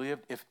has to be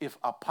lived. If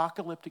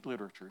apocalyptic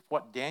literature, if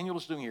what Daniel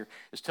is doing here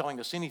is telling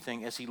us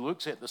anything, as he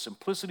looks at the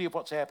simplicity of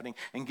what's happening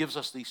and gives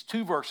us these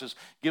 2 verses,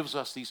 gives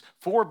us these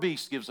 4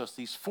 beasts, gives us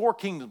these 4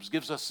 kingdoms,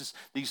 gives us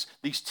these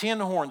 10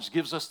 horns,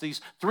 gives us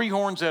these 3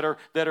 horns that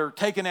are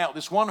taken out,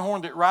 this 1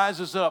 horn that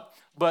rises up,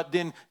 but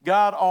then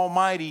God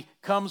Almighty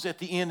comes at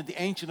the end of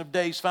the Ancient of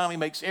Days, finally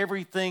makes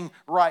everything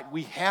right.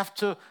 We have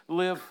to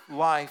live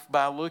life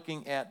by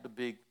looking at the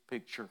big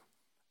picture.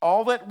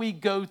 All that we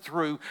go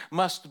through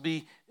must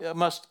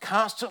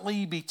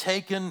constantly be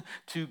taken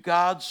to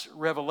God's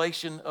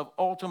revelation of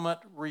ultimate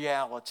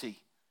reality.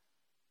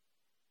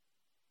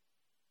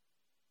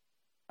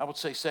 I would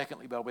say,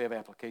 secondly, by way of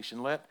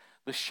application, let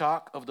the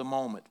shock of the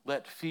moment,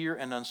 let fear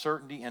and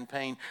uncertainty and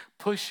pain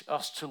push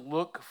us to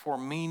look for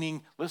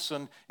meaning,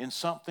 listen, in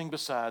something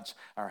besides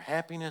our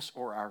happiness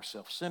or our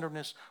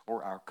self-centeredness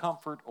or our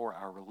comfort or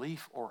our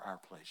relief or our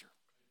pleasure.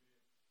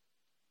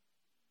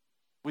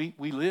 We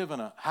live in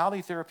a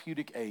highly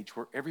therapeutic age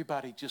where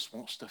everybody just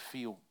wants to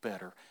feel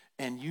better.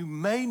 And you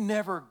may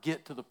never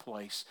get to the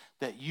place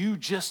that you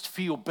just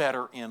feel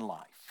better in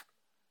life.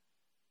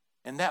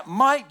 And that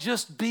might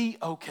just be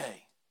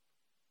okay.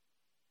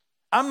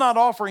 I'm not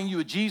offering you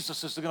a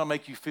Jesus that's going to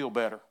make you feel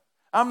better.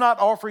 I'm not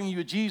offering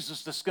you a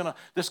Jesus that's going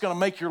to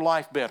make your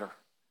life better.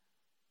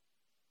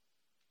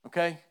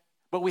 Okay?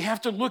 But we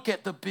have to look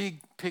at the big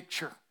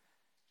picture.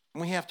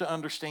 And we have to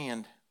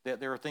understand that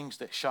there are things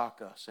that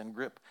shock us and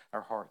grip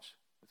our hearts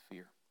with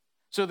fear.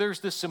 So there's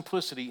this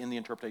simplicity in the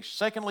interpretation.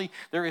 Secondly,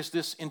 there is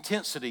this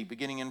intensity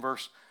beginning in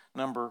verse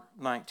number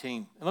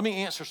 19. And let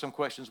me answer some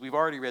questions. We've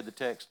already read the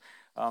text,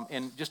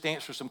 and just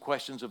answer some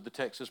questions of the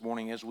text this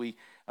morning as we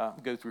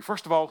go through.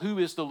 First of all, who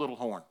is the little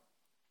horn?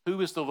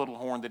 Who is the little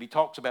horn that he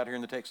talks about here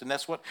in the text? And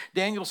that's what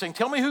Daniel is saying.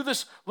 Tell me who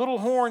this little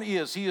horn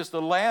is. He is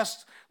the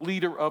last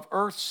leader of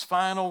earth's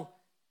final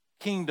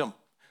kingdom.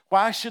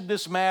 Why should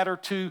this matter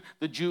to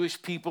the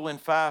Jewish people in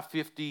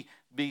 550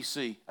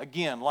 BC?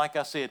 Again, like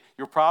I said,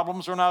 your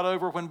problems are not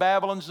over when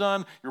Babylon's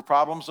done. Your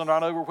problems are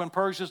not over when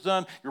Persia's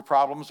done. Your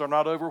problems are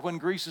not over when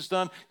Greece is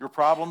done. Your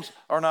problems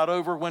are not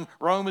over when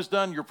Rome is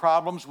done. Your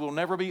problems will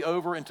never be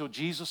over until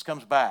Jesus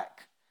comes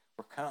back.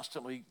 We're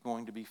constantly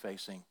going to be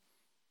facing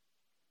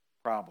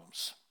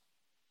problems.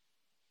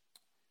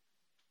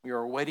 We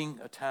are awaiting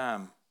a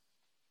time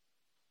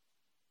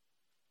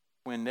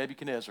when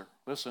Nebuchadnezzar,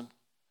 listen,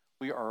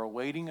 we are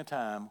awaiting a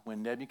time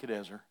when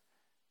Nebuchadnezzar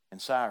and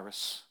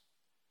Cyrus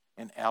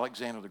and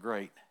Alexander the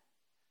Great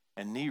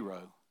and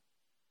Nero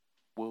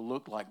will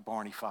look like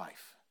Barney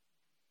Fife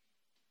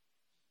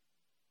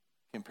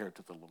compared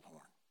to the little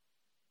horn.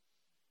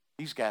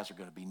 These guys are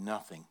going to be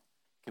nothing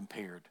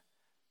compared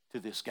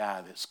to this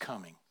guy that's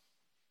coming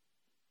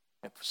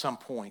at some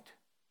point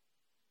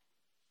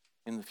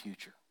in the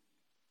future.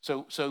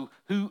 So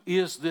who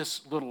is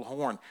this little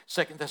horn?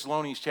 2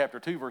 Thessalonians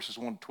chapter 2, verses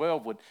 1 to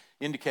 12 would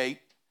indicate,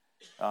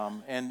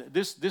 and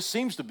this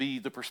seems to be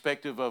the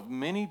perspective of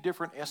many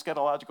different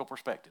eschatological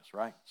perspectives,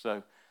 right?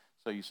 So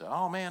you say,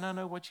 oh man, I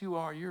know what you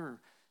are. You're,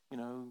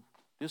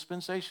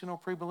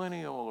 dispensational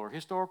premillennial or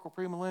historical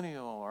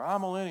premillennial or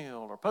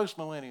amillennial or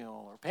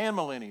postmillennial or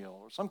panmillennial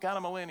or some kind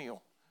of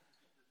millennial.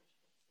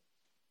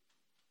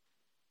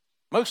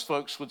 Most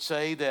folks would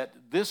say that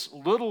this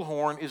little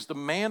horn is the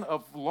man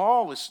of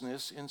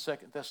lawlessness in 2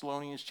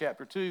 Thessalonians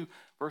chapter 2,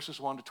 verses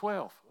 1 to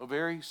 12. A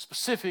very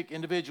specific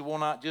individual,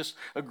 not just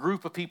a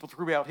group of people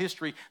throughout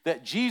history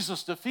that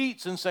Jesus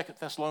defeats in 2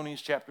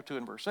 Thessalonians chapter 2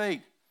 and verse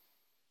 8.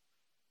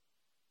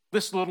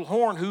 This little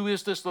horn, who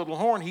is this little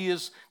horn? He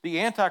is the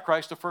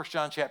Antichrist of 1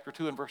 John chapter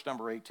 2 and verse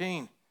number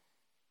 18.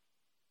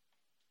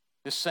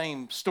 This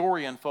same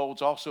story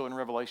unfolds also in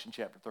Revelation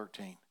chapter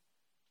 13.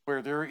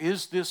 Where there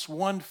is this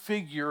one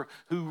figure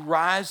who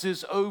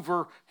rises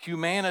over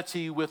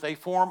humanity with a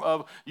form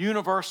of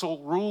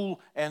universal rule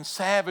and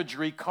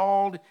savagery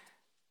called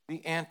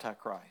the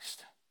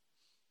Antichrist.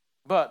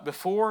 But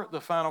before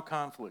the final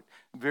conflict,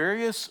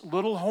 various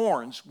little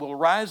horns will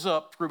rise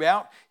up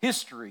throughout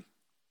history,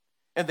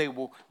 and they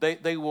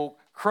will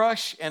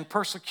crush and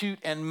persecute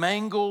and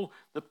mangle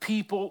the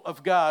people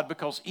of God,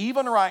 because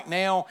even right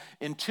now,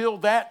 until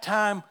that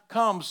time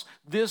comes,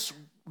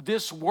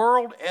 this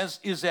world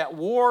is at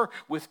war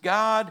with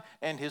God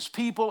and his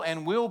people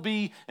and will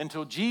be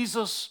until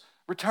Jesus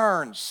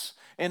returns.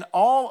 And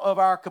all of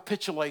our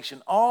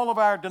capitulation, all of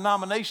our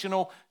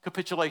denominational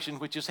capitulation,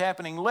 which is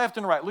happening left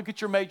and right. Look at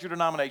your major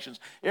denominations.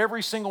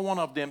 Every single one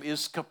of them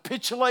is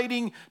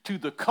capitulating to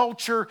the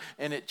culture,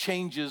 and it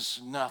changes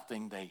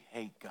nothing. They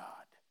hate God.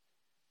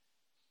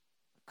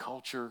 The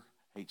culture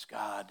hates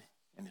God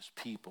and his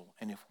people.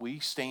 And if we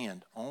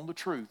stand on the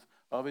truth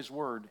of his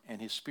word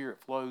and his spirit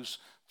flows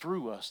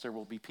through us, there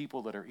will be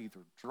people that are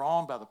either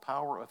drawn by the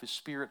power of his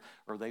spirit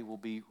or they will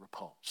be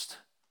repulsed.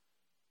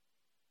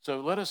 So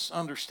let us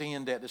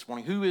understand that this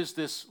morning. Who is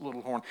this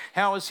little horn?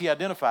 How is he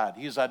identified?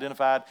 He is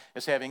identified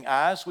as having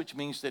eyes, which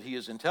means that he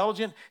is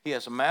intelligent. He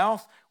has a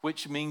mouth,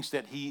 which means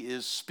that he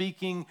is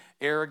speaking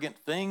arrogant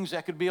things.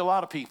 That could be a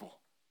lot of people,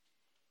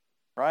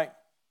 right?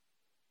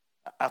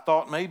 I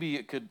thought maybe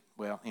it could,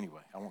 well,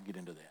 anyway, I won't get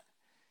into that.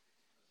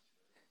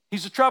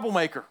 He's a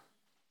troublemaker.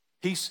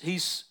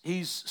 He's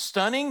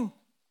stunning.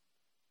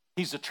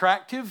 He's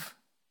attractive.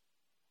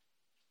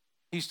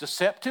 He's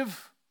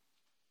deceptive.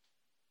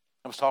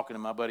 I was talking to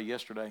my buddy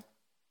yesterday,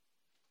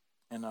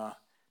 and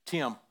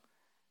Tim,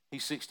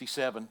 he's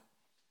 67,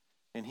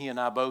 and he and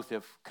I both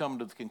have come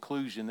to the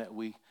conclusion that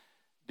we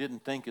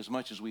didn't think as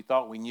much as we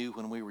thought we knew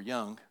when we were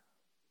young.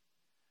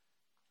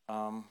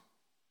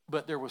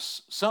 But there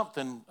was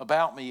something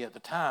about me at the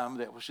time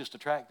that was just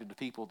attracted to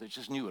people that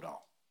just knew it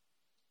all.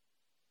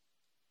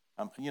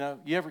 You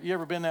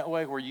ever been that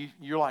way where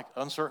you're like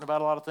uncertain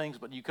about a lot of things,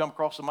 but you come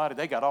across somebody,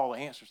 they got all the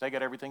answers, they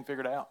got everything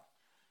figured out.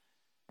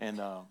 And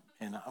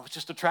I was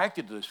just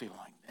attracted to those people.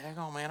 Like,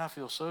 daggone, man, I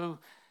feel so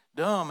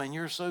dumb and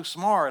you're so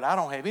smart. I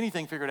don't have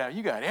anything figured out.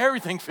 You got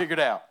everything figured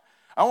out.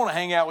 I want to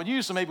hang out with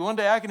you so maybe one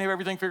day I can have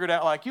everything figured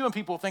out like you and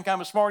people think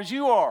I'm as smart as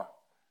you are.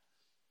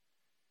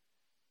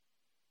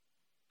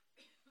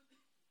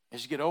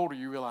 As you get older,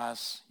 you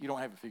realize you don't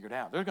have it figured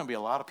out. There's going to be a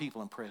lot of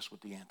people impressed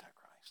with the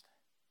Antichrist.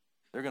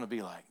 They're going to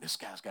be like, this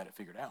guy's got it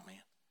figured out, man.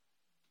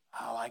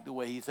 I like the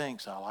way he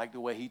thinks. I like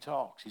the way he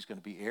talks. He's going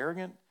to be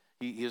arrogant.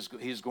 He's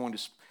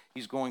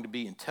going to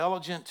be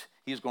intelligent.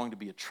 He is going to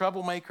be a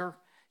troublemaker.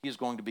 He is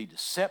going to be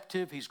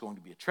deceptive. He's going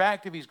to be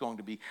attractive. He's going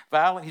to be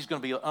violent. He's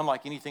going to be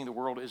unlike anything the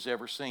world has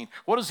ever seen.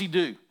 What does he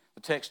do?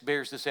 The text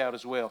bears this out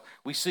as well.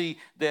 We see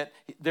that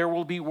there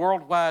will be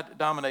worldwide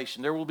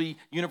domination. There will be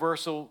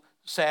universal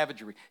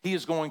savagery. He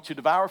is going to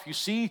devour. If you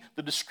see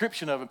the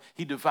description of him,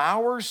 he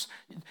devours.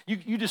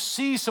 You just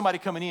see somebody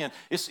coming in.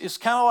 It's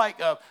kind of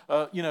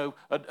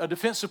like a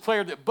defensive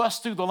player that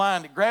busts through the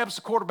line, that grabs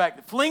the quarterback,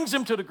 that flings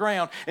him to the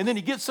ground, and then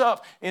he gets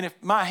up, and if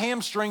my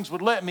hamstrings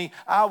would let me,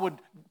 I would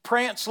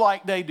prance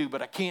like they do,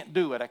 but I can't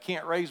do it. I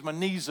can't raise my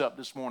knees up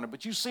this morning.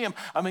 But you see them,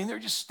 they're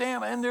just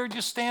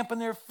stamping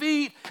their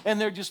feet,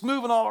 and they're just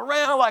moving all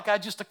around like I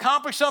just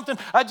accomplished something.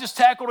 I just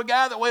tackled a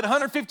guy that weighed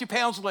 150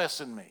 pounds less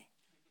than me.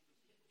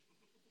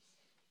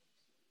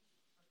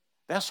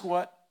 That's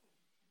what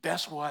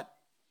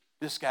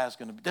this guy's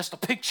going to be. That's the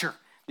picture.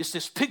 It's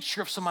this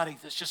picture of somebody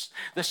that's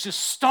just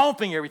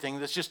stomping everything,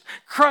 that's just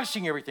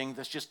crushing everything,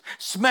 that's just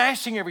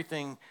smashing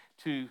everything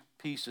to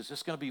pieces.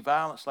 It's going to be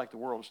violence like the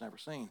world has never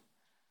seen.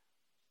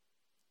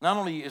 Not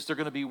only is there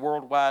going to be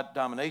worldwide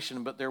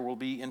domination, but there will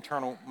be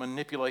internal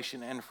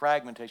manipulation and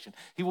fragmentation.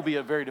 He will be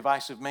a very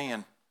divisive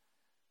man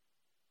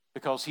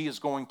because he is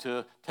going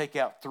to take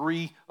out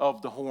 3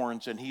 of the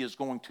horns and he is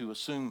going to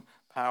assume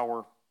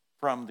power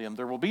from them.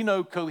 There will be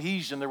no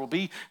cohesion. There will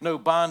be no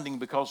bonding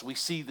because we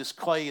see this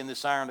clay and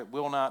this iron that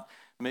will not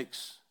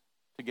mix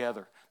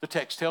together. The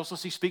text tells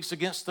us he speaks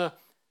against the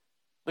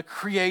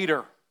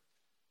Creator.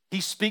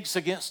 He speaks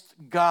against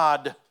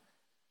God.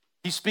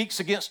 He speaks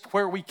against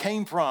where we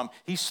came from.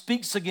 He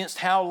speaks against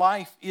how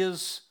life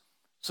is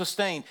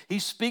sustained. He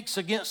speaks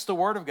against the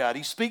Word of God.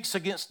 He speaks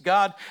against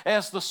God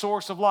as the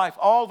source of life.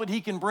 All that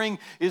he can bring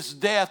is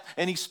death,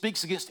 and he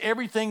speaks against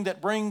everything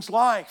that brings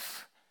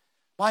life.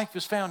 Life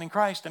is found in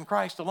Christ and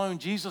Christ alone.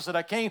 Jesus said,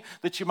 I came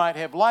that you might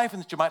have life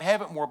and that you might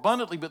have it more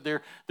abundantly, but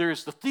there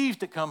is the thief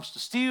that comes to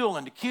steal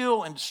and to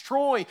kill and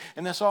destroy,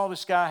 and that's all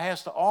this guy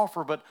has to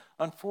offer. But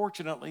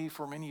unfortunately,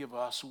 for many of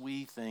us,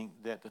 we think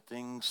that the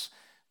things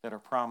that are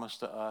promised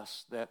to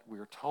us that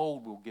we're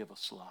told will give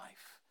us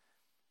life,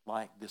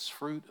 like this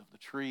fruit of the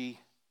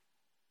tree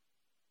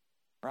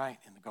right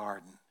in the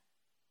garden.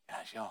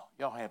 Guys,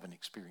 y'all haven't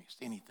experienced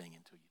anything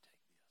until you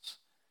take this,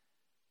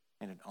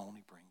 and it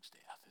only brings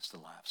death. It's the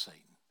lie of Satan.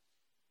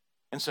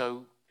 And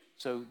so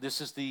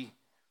this is the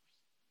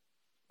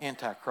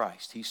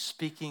Antichrist. He's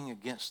speaking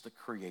against the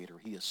Creator.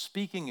 He is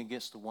speaking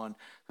against the one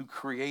who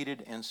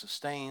created and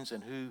sustains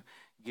and who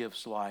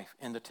gives life.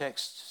 And the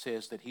text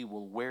says that he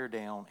will wear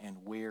down and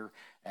wear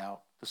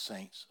out the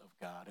saints of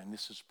God. And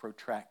this is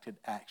protracted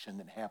action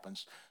that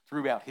happens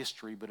throughout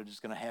history, but it is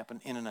going to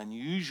happen in an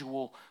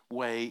unusual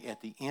way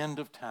at the end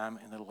of time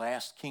in the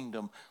last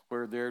kingdom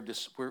where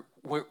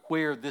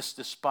this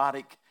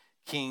despotic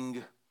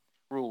king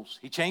rules.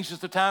 He changes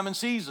the time and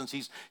seasons.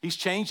 He's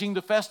changing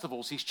the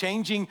festivals. He's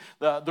changing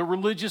the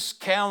religious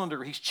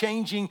calendar. He's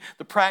changing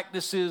the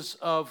practices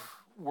of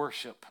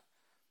worship.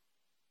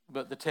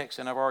 But the text,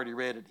 and I've already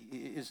read it,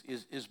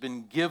 is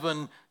been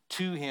given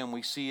to him.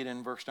 We see it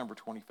in verse number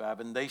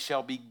 25. And they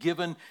shall be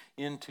given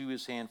into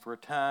his hand for a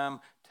time,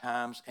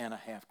 times, and a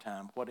half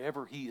time.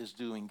 Whatever he is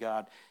doing,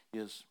 God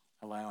is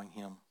allowing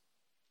him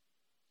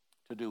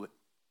to do it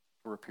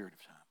for a period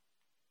of time.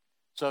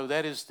 So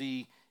that is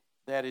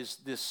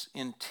this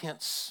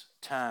intense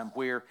time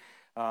where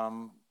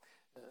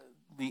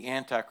the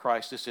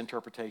Antichrist, this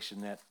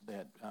interpretation that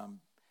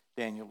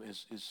Daniel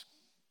is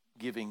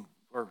giving,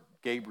 or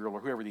Gabriel, or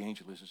whoever the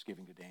angel is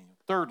giving to Daniel.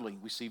 Thirdly,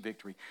 we see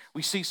victory.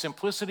 We see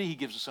simplicity. He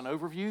gives us an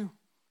overview.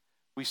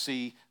 We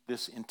see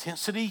this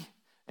intensity,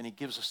 And he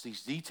gives us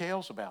these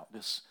details about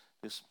this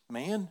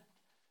man,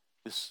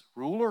 this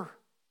ruler,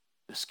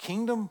 this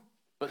kingdom.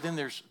 But then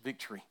there's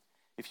victory.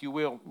 If you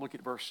will, look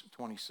at verse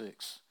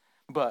 26.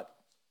 But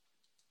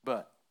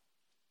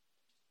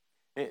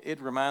it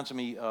reminds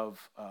me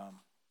of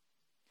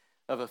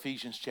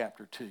Ephesians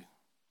chapter 2,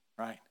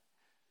 right?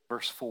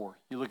 Verse 4.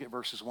 You look at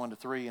verses 1 to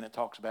 3, and it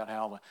talks about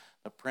how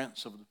the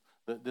prince of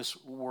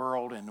this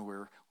world, and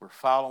we're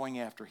following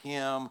after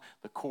him,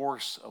 the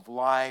course of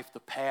life, the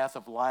path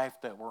of life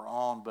that we're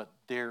on. But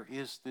there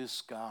is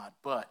this God.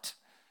 But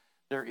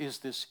there is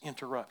this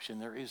interruption.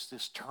 There is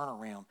this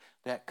turnaround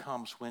that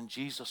comes when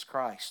Jesus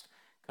Christ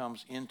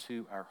comes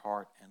into our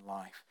heart and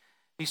life.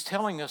 He's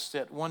telling us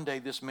that one day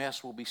this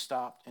mess will be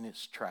stopped in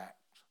its tracks.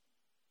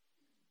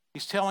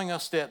 He's telling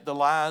us that the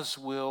lies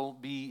will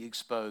be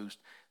exposed.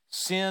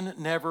 Sin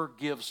never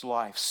gives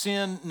life.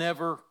 Sin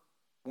never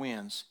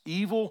wins.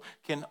 Evil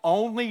can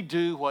only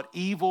do what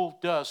evil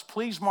does.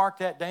 Please mark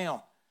that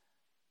down.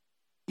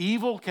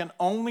 Evil can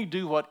only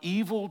do what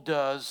evil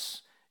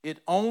does. It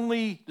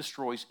only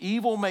destroys.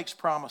 Evil makes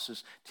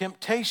promises.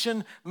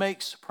 Temptation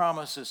makes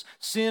promises.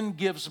 Sin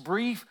gives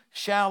brief,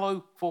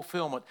 shallow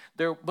fulfillment.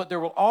 But there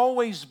will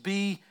always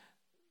be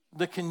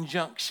the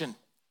conjunction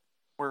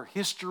where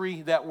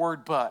history, that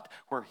word but,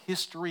 where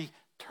history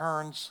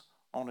turns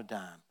on a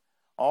dime.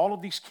 All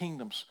of these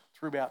kingdoms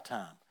throughout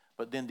time.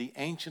 But then the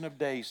Ancient of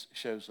Days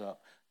shows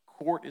up.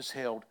 Court is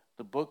held.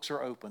 The books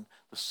are open.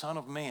 The Son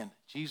of Man,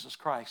 Jesus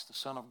Christ, the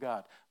Son of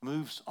God,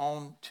 moves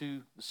on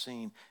to the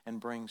scene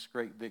and brings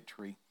great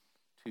victory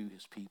to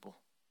his people.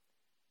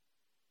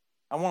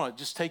 I want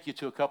to just take you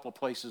to a couple of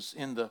places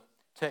in the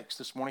text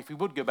this morning. If we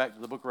would go back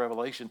to the book of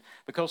Revelation,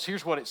 because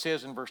here's what it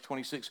says in verse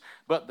 26.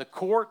 But the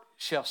court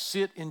shall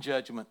sit in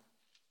judgment,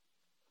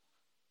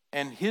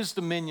 and his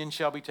dominion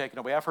shall be taken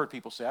away. I've heard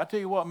people say, I tell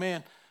you what,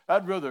 man,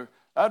 I'd rather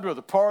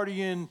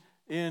party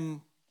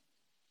in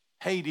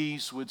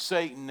Hades with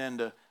Satan than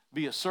to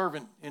be a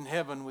servant in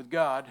heaven with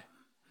God.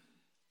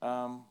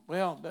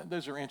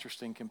 Those are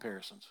interesting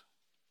comparisons.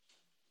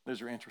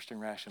 Those are interesting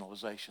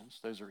rationalizations.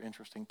 Those are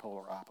interesting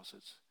polar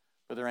opposites.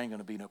 But there ain't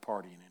going to be no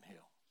partying in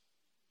hell.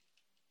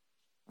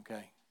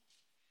 Okay?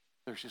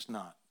 There's just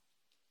not.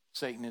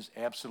 Satan is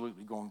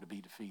absolutely going to be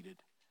defeated.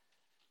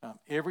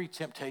 Every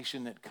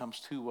temptation that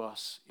comes to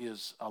us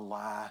is a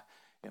lie.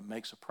 It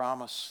makes a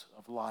promise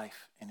of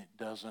life, and it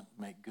doesn't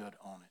make good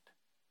on it.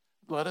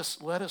 Let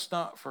us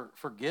not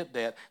forget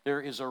that.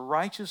 There is a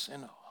righteous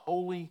and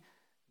holy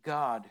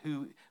God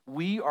who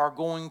we are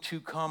going to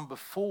come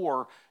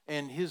before,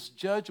 and his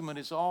judgment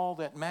is all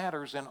that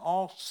matters, and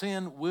all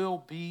sin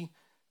will be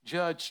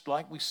judged,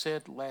 like we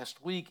said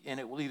last week, and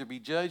it will either be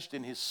judged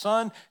in his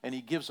Son, and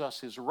he gives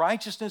us his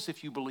righteousness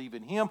if you believe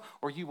in him,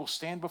 or you will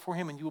stand before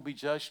him and you will be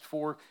judged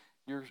for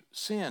your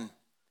sin.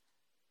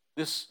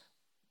 This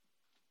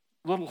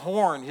little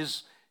horn,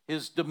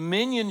 his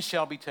dominion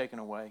shall be taken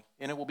away,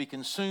 and it will be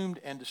consumed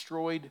and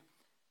destroyed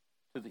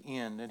to the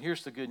end. And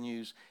here's the good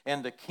news.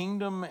 And the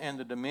kingdom and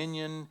the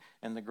dominion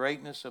and the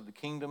greatness of the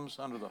kingdoms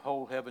under the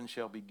whole heaven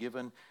shall be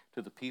given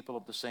to the people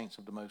of the saints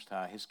of the Most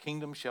High. His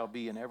kingdom shall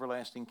be an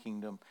everlasting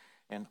kingdom,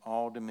 and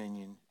all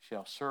dominion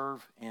shall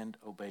serve and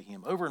obey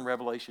him. Over in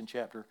Revelation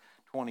chapter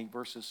 20,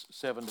 verses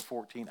 7 to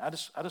 14, I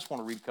just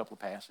want to read a couple of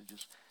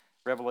passages.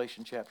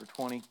 Revelation chapter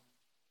 20.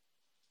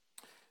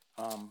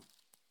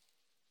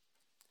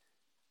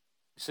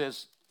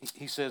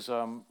 He says,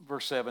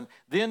 verse 7,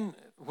 then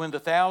when the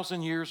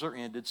 1,000 years are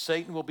ended,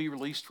 Satan will be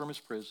released from his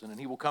prison, and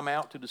he will come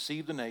out to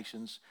deceive the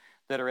nations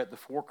that are at the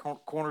four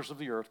corners of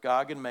the earth,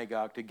 Gog and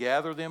Magog, to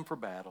gather them for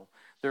battle.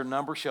 Their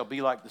number shall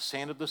be like the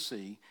sand of the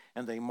sea.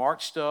 And they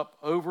marched up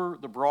over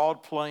the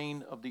broad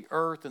plain of the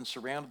earth and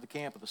surrounded the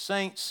camp of the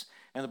saints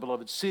and the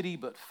beloved city.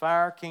 But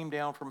fire came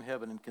down from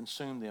heaven and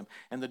consumed them.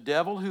 And the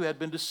devil who had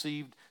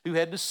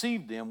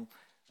deceived them,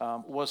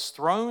 was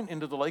thrown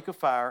into the lake of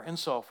fire and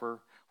sulfur,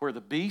 where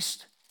the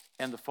beast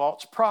and the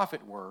false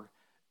prophet were,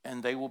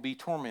 and they will be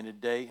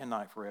tormented day and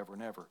night forever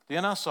and ever.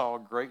 Then I saw a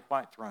great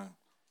white throne,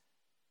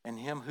 and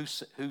him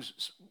who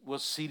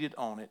was seated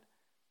on it.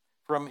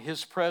 From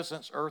his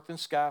presence earth and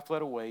sky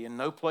fled away, and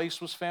no place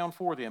was found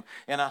for them.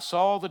 And I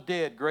saw the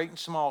dead, great and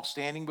small,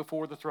 standing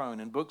before the throne,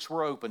 and books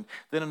were opened.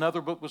 Then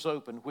another book was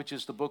opened, which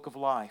is the book of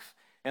life.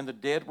 And the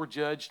dead were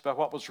judged by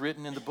what was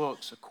written in the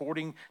books,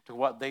 according to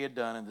what they had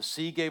done. And the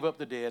sea gave up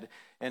the dead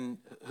and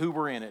who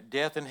were in it.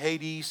 Death and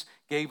Hades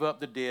gave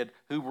up the dead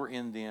who were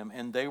in them.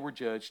 And they were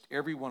judged,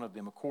 every one of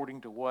them,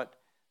 according to what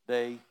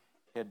they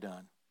had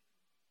done.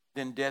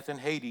 Then death and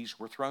Hades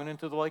were thrown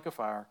into the lake of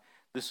fire.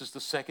 This is the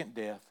second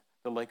death,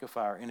 the lake of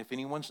fire. And if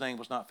anyone's name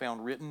was not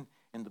found written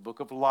in the book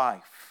of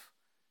life,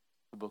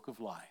 the book of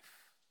life,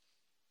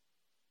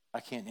 I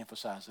can't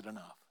emphasize it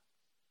enough.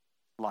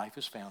 Life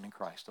is found in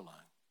Christ alone.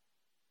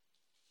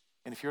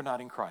 And if you're not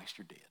in Christ,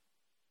 you're dead.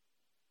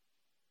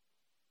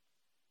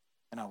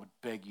 And I would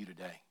beg you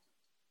today,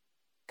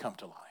 come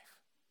to life.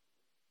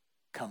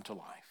 Come to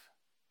life.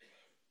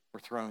 We're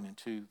thrown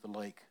into the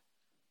lake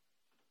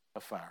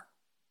of fire.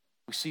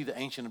 We see the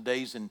Ancient of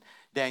Days in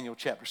Daniel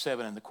chapter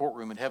 7 in the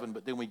courtroom in heaven,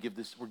 but then we're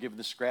given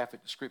this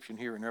graphic description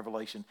here in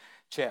Revelation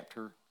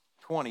chapter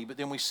 20. But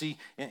then we see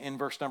in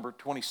verse number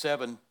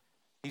 27,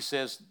 he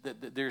says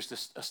that there's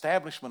this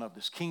establishment of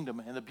this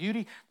kingdom. And the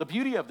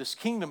beauty of this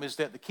kingdom is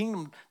that the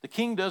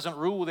king doesn't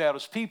rule without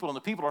his people, and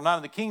the people are not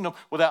in the kingdom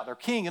without their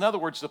king. In other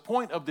words, the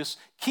point of this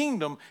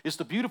kingdom is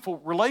the beautiful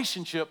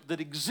relationship that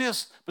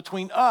exists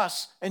between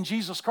us and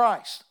Jesus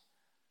Christ.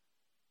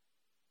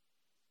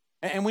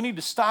 And we need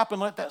to stop and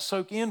let that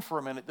soak in for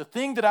a minute. The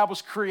thing that I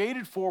was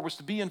created for was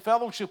to be in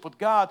fellowship with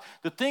God.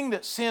 The thing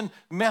that sin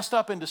messed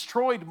up and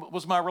destroyed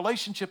was my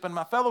relationship and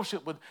my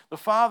fellowship with the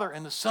Father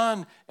and the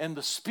Son and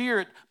the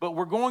Spirit. But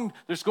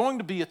there's going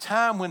to be a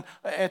time when,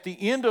 at the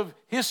end of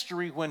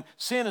history, when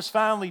sin is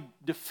finally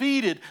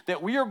defeated,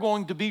 that we are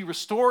going to be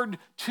restored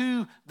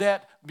to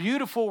that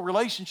beautiful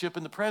relationship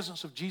in the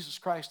presence of Jesus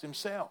Christ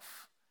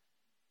himself.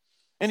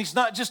 And he's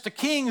not just a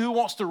king who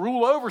wants to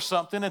rule over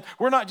something, and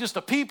we're not just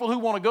a people who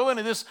want to go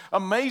into this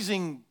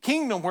amazing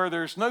kingdom where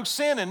there's no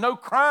sin and no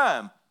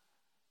crime.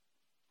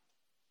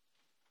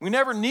 We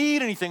never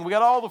need anything. We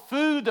got all the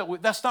food.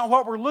 That's not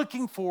what we're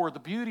looking for. The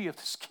beauty of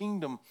this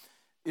kingdom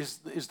is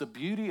the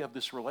beauty of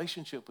this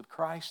relationship with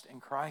Christ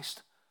and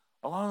Christ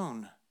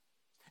alone.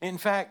 In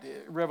fact,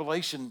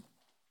 Revelation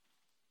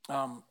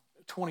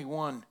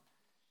 21,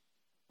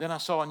 then I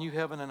saw a new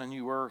heaven and a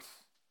new earth.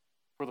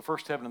 For the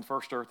first heaven and the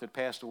first earth had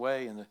passed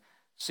away, and the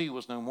sea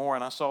was no more.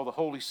 And I saw the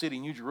holy city,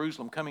 New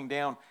Jerusalem, coming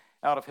down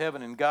out of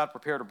heaven, and God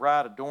prepared a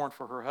bride adorned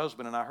for her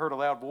husband. And I heard a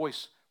loud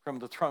voice from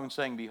the throne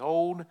saying,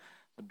 "Behold,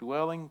 the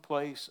dwelling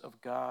place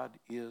of God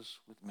is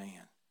with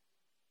man.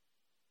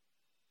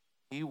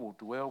 He will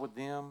dwell with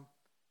them,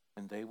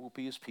 and they will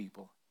be his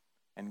people,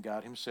 and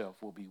God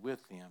himself will be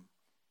with them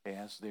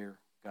as their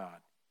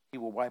God. He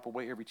will wipe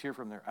away every tear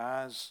from their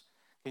eyes."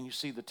 Can you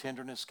see the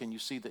tenderness? Can you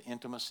see the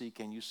intimacy?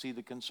 Can you see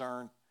the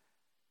concern?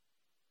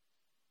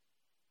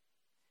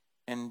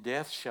 "And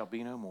death shall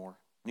be no more,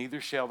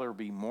 neither shall there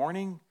be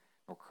mourning,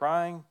 nor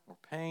crying, nor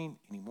pain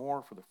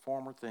anymore, for the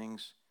former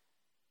things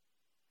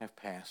have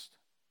passed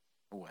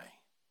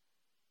away."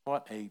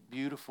 What a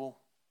beautiful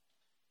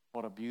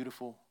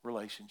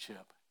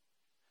relationship.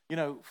 You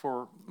know,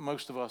 for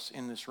most of us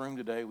in this room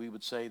today, we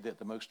would say that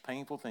the most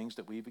painful things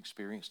that we've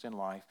experienced in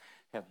life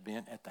have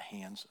been at the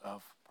hands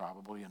of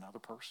probably another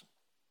person.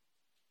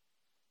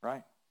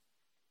 Right?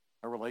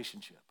 A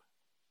relationship.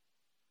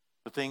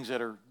 The things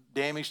that are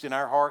damaged in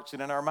our hearts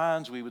and in our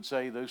minds, we would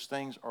say those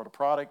things are the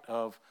product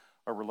of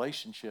a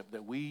relationship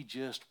that we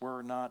just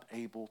were not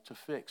able to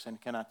fix. And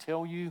can I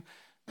tell you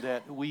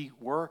that we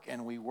work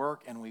and we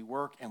work and we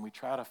work and we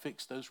try to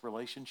fix those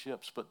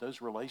relationships, but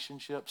those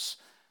relationships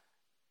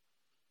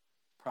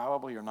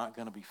probably are not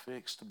going to be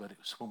fixed. But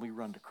it's when we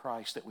run to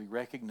Christ that we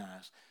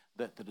recognize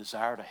that the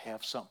desire to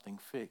have something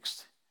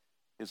fixed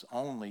is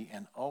only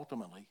and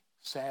ultimately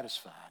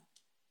satisfied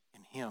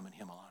in Him and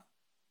Him alone.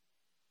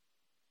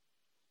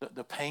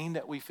 The pain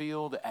that we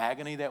feel, the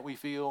agony that we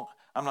feel,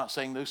 I'm not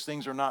saying those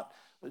things are not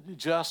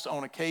just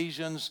on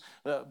occasions,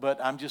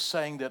 but I'm just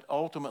saying that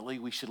ultimately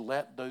we should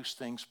let those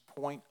things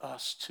point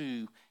us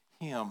to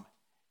Him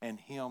and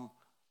Him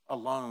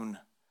alone.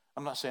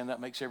 I'm not saying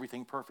that makes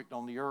everything perfect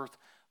on the earth,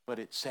 but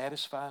it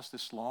satisfies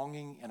this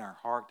longing in our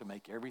heart to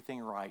make everything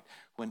right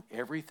when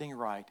everything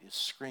right is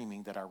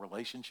screaming that our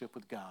relationship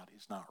with God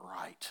is not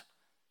right.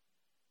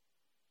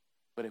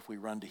 But if we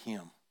run to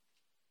Him,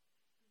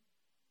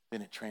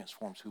 then it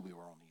transforms who we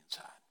were on the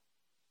inside.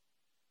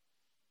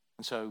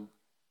 And so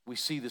we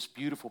see this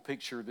beautiful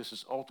picture. This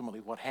is ultimately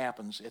what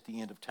happens at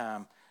the end of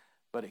time,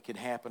 but it can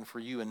happen for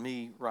you and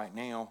me right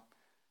now.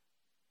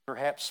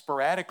 Perhaps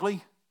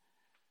sporadically,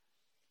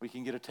 we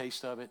can get a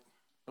taste of it,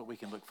 but we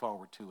can look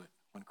forward to it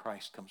when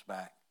Christ comes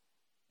back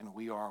and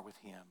we are with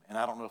Him. And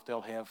I don't know if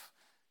they'll have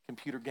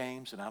computer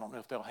games, and I don't know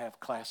if they'll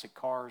have classic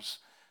cars.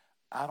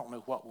 I don't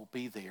know what will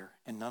be there,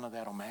 and none of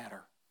that will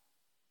matter.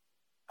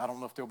 I don't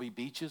know if there'll be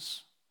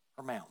beaches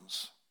or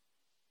mountains.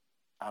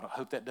 I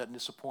hope that doesn't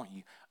disappoint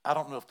you. I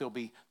don't know if there'll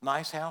be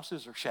nice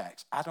houses or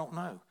shacks. I don't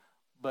know.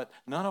 But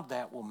none of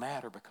that will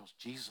matter because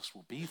Jesus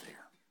will be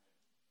there.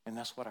 And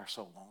that's what our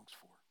soul longs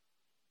for.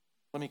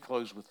 Let me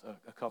close with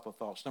a couple of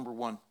thoughts. Number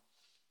one,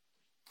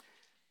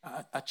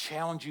 I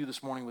challenge you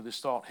this morning with this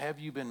thought. Have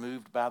you been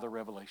moved by the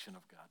revelation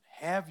of God?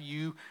 Have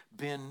you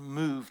been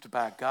moved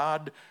by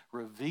God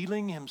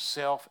revealing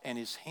Himself and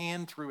His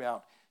hand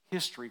throughout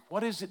history?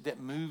 What is it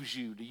that moves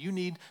you? Do you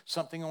need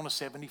something on a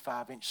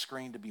 75-inch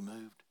screen to be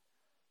moved?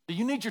 Do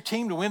you need your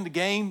team to win the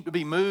game to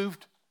be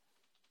moved?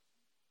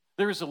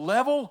 There is a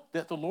level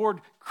that the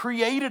Lord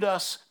created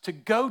us to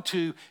go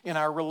to in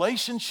our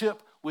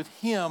relationship with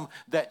Him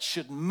that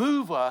should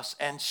move us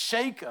and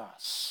shake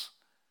us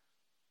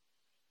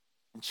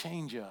and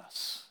change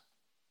us.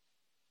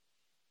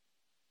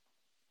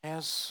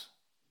 Has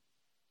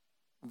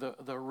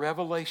the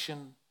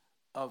revelation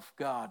of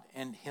God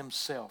and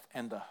Himself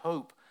and the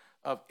hope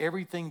of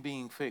everything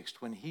being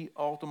fixed when He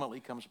ultimately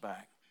comes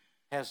back,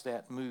 has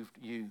that moved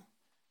you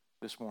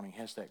this morning?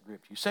 Has that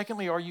gripped you?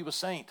 Secondly, are you a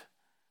saint?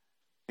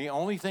 The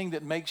only thing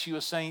that makes you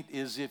a saint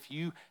is if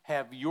you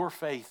have your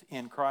faith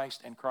in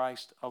Christ and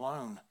Christ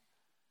alone.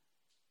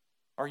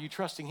 Are you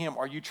trusting Him?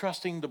 Are you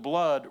trusting the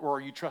blood, or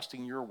are you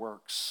trusting your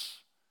works?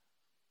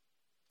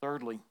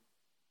 Thirdly,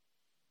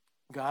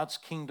 God's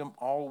kingdom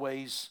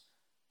always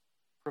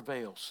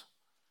prevails.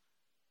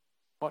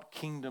 What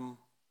kingdom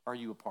are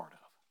you a part of?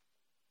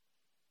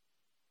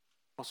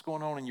 What's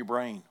going on in your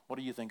brain? What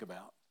do you think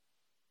about?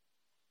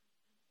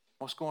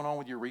 What's going on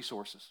with your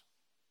resources?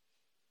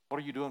 What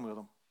are you doing with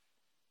them?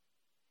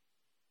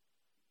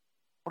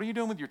 What are you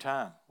doing with your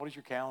time? What does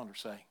your calendar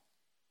say?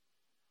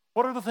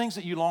 What are the things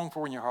that you long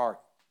for in your heart?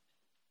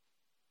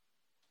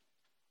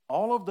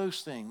 All of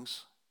those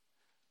things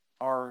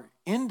are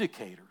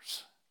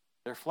indicators.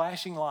 They're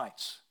flashing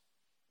lights,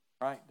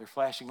 right? They're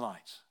flashing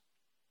lights.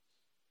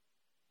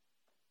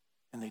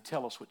 And they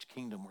tell us which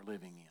kingdom we're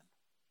living in.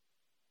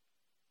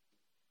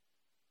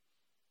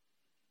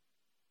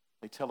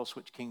 They tell us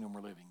which kingdom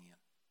we're living in.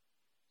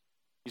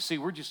 You see,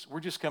 we're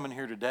just coming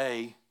here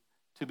today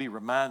to be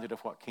reminded of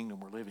what kingdom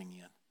we're living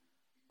in.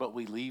 But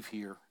we leave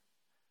here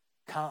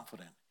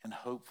confident and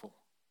hopeful.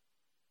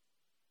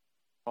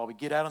 While we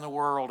get out in the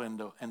world, and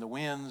the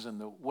winds and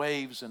the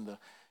waves and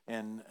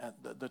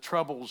the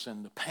troubles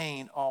and the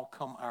pain all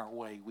come our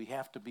way, we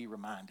have to be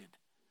reminded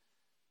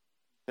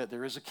that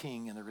there is a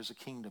king and there is a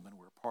kingdom, and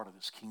we're a part of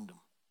this kingdom.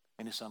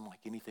 And it's unlike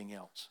anything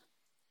else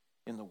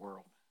in the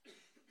world.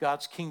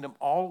 God's kingdom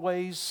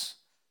always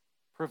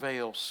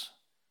prevails.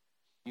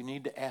 You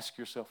need to ask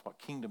yourself what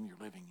kingdom you're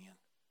living in.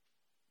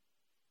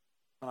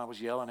 When I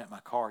was yelling at my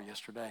car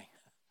yesterday,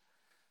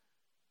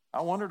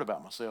 I wondered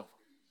about myself.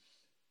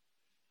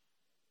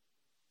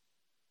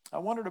 I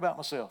wondered about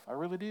myself. I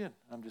really did.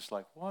 I'm just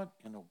like, what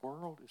in the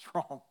world is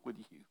wrong with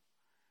you?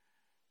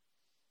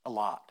 A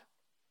lot.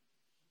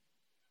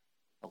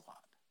 A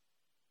lot.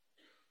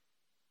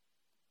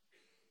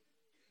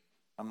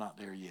 I'm not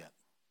there yet.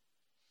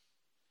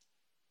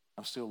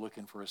 I'm still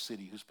looking for a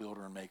city whose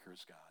builder and maker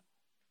is God.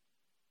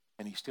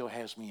 And He still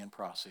has me in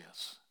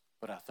process.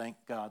 But I thank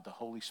God the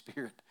Holy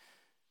Spirit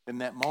in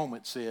that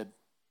moment said,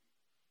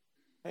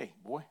 hey,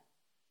 boy.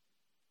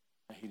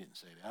 He didn't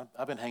say that.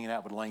 I've been hanging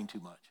out with Lane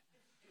too much.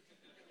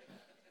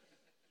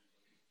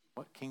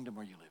 What kingdom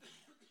are you living in?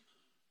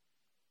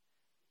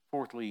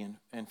 Fourthly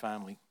and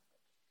finally,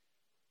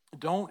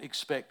 don't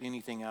expect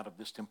anything out of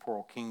this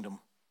temporal kingdom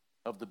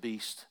of the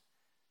beast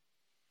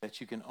that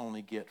you can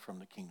only get from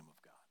the kingdom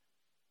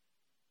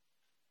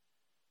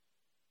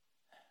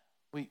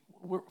of God.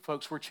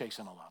 Folks, we're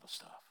chasing a lot of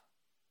stuff.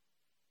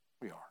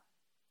 We are.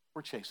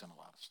 We're chasing a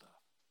lot of stuff.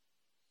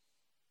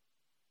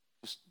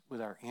 Just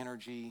with our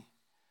energy,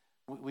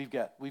 we've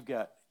got.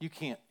 You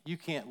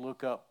can't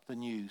look up the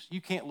news.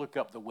 You can't look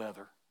up the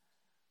weather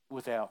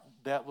without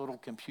that little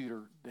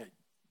computer that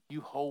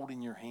you hold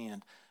in your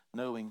hand,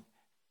 knowing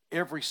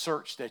every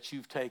search that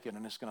you've taken,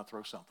 and it's going to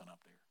throw something up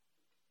there.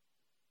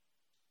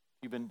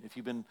 If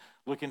you've been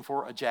looking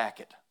for a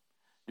jacket,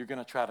 you're going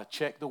to try to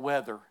check the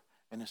weather,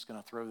 and it's going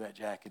to throw that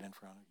jacket in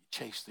front of you.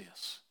 Chase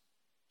this.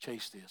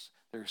 Chase this.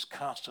 There's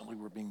constantly,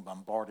 we're being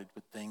bombarded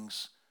with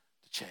things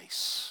to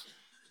chase.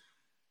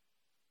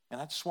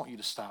 And I just want you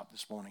to stop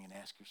this morning and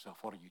ask yourself,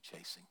 what are you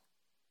chasing?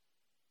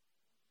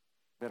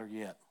 Better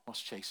yet,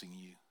 what's chasing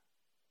you?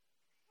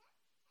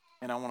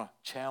 And I want to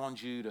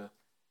challenge you to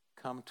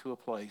come to a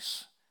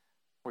place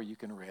where you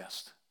can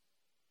rest.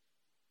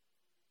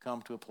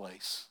 Come to a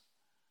place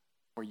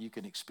where you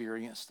can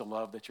experience the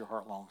love that your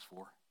heart longs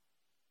for.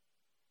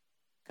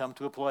 Come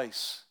to a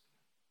place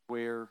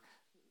where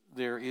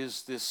there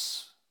is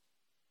this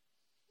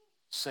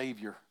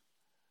Savior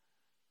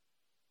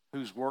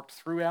who's worked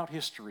throughout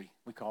history.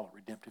 We call it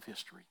redemptive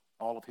history.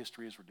 All of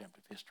history is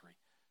redemptive history.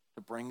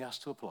 To bring us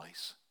to a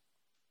place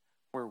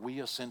where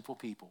we as sinful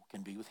people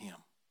can be with Him,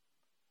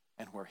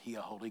 and where He,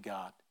 a holy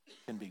God,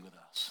 can be with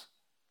us.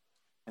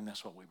 And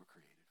that's what we were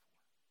created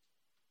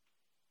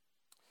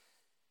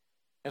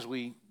for. As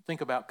we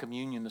think about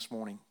communion this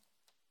morning,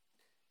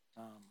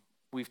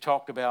 we've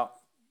talked about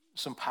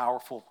some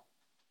powerful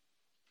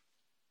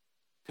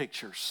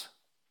pictures.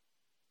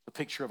 The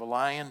picture of a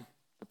lion,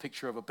 the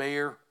picture of a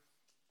bear,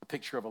 the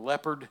picture of a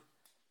leopard,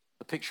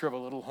 the picture of a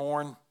little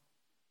horn.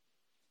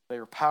 They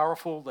are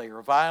powerful, they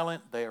are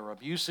violent, they are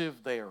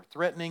abusive, they are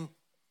threatening.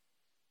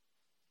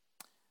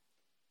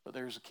 But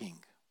there's a king.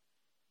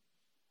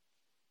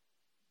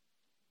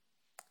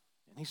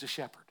 And He's a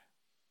shepherd.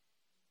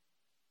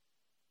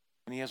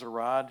 And He has a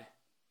rod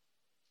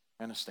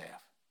and a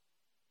staff.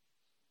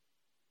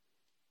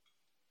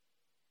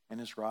 And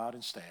His rod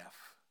and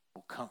staff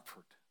will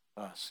comfort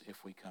us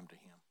if we come to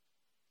Him.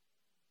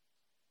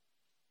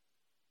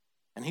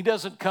 And He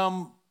doesn't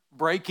come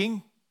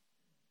breaking.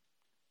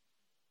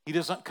 He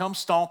doesn't come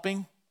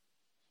stomping.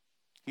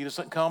 He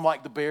doesn't come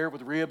like the bear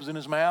with ribs in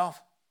his mouth.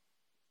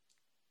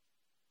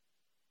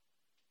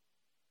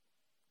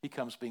 He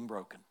comes being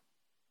broken.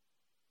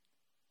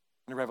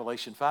 In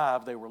Revelation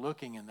 5, they were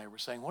looking and they were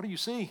saying, what do you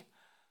see?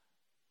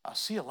 I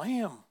see a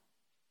lamb.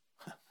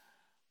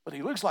 But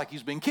he looks like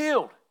he's been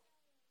killed.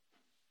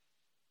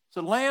 It's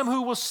a lamb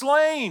who was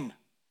slain.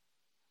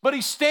 But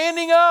He's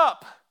standing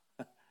up.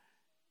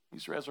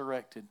 He's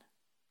resurrected.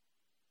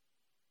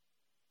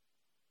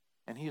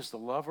 And He is the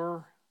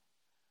lover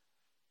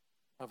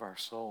of our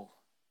soul.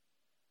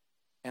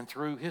 And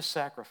through His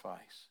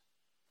sacrifice,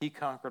 He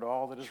conquered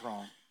all that is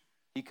wrong.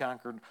 He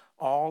conquered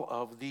all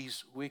of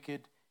these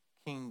wicked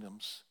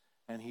kingdoms.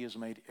 And He has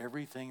made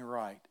everything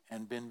right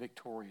and been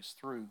victorious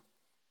through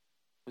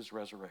His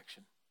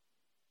resurrection.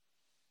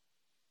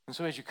 And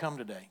so as you come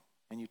today,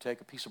 and you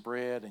take a piece of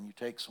bread, and you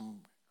take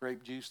some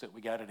grape juice that we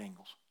got at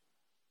Ingles,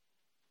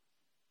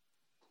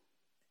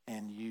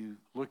 and you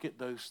look at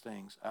those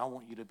things, I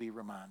want you to be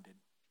reminded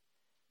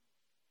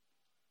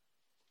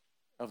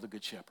of the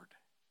Good Shepherd.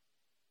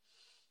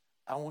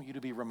 I want you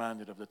to be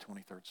reminded of the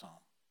 23rd Psalm.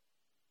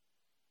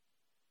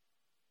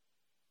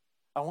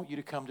 I want you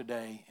to come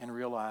today and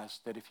realize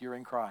that if you're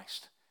in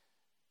Christ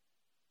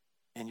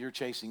and you're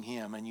chasing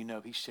Him and you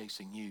know He's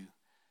chasing you,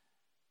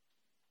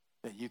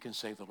 that you can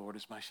say, the Lord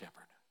is my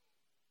shepherd.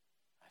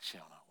 I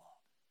shall not want.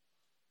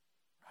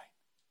 Right?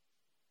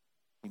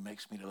 He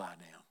makes me to lie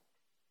down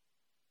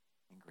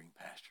in green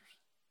pastures.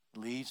 He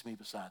leads me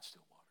beside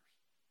still waters.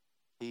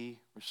 He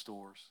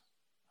restores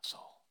my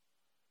soul.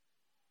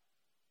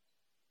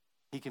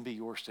 He can be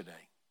yours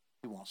today.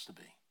 He wants to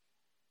be.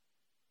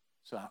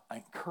 So I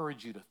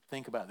encourage you to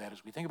think about that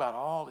as we think about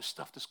all this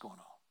stuff that's going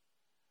on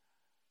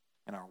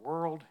in our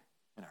world,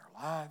 in our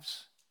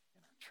lives,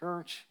 in our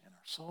church, in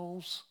our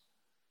souls.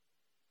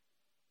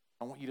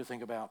 I want you to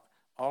think about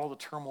all the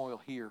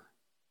turmoil here,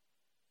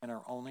 and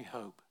our only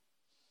hope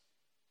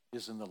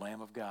is in the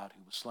Lamb of God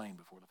who was slain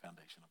before the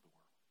foundation of the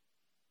world.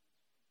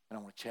 And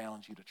I want to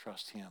challenge you to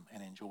trust Him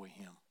and enjoy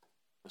Him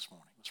this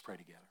morning. Let's pray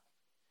together.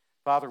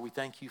 Father, we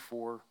thank You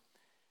for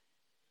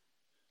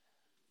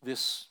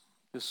this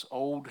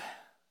old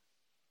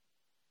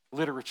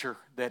literature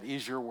that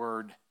is Your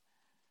word,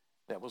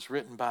 that was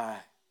written by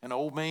an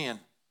old man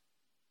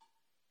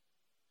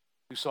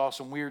who saw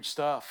some weird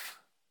stuff.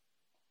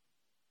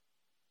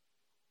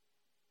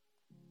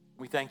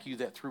 We thank You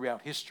that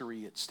throughout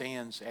history it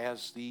stands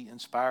as the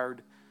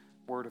inspired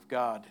Word of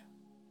God,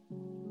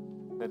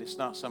 that it's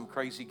not some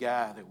crazy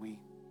guy that we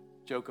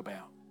joke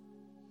about,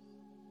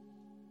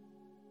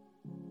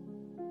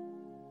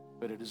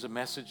 but it is a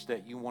message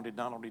that You wanted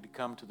not only to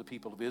come to the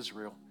people of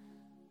Israel,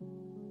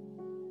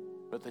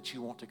 but that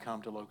You want to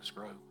come to Locust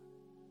Grove.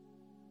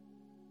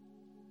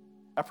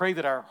 I pray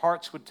that our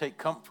hearts would take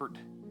comfort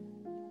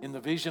in the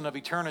vision of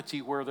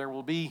eternity, where there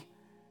will be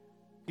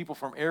people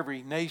from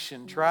every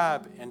nation,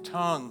 tribe, and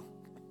tongue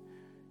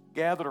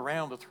gathered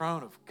around the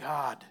throne of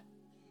God,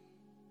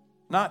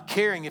 not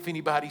caring if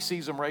anybody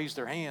sees them raise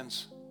their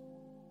hands,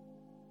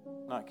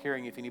 not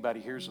caring if anybody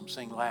hears them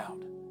sing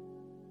loud,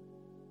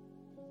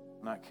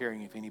 not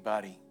caring if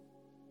anybody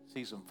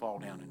sees them fall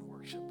down in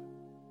worship,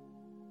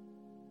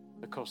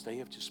 because they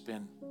have just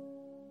been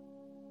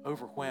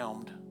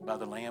overwhelmed by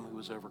the Lamb who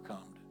was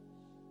overcome.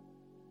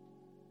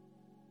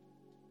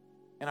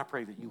 And I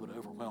pray that You would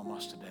overwhelm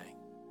us today.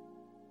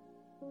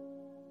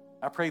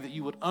 I pray that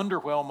You would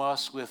underwhelm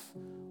us with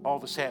all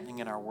that's happening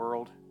in our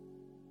world.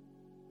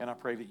 And I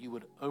pray that You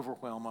would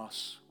overwhelm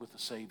us with the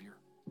Savior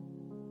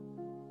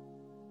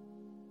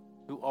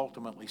who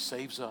ultimately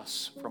saves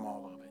us from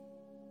all of it.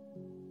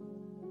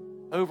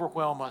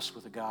 Overwhelm us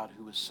with a God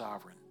who is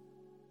sovereign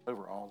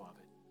over all of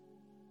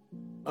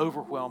it.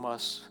 Overwhelm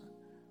us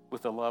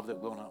with a love that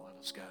will not let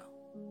us go.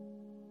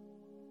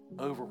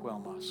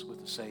 Overwhelm us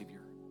with a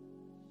Savior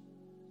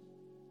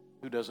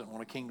who doesn't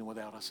want a kingdom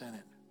without us in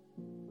it.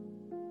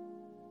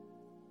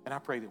 And I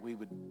pray that we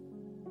would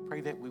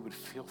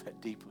feel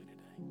that deeply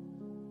today.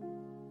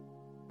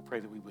 I pray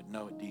that we would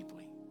know it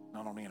deeply,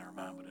 not only in our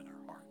mind, but in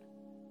our heart.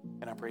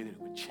 And I pray that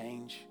it would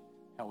change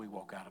how we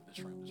walk out of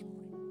this room this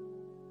morning.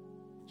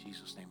 In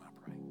Jesus' name I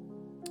pray.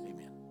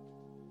 Amen.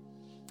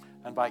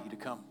 I invite you to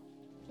come.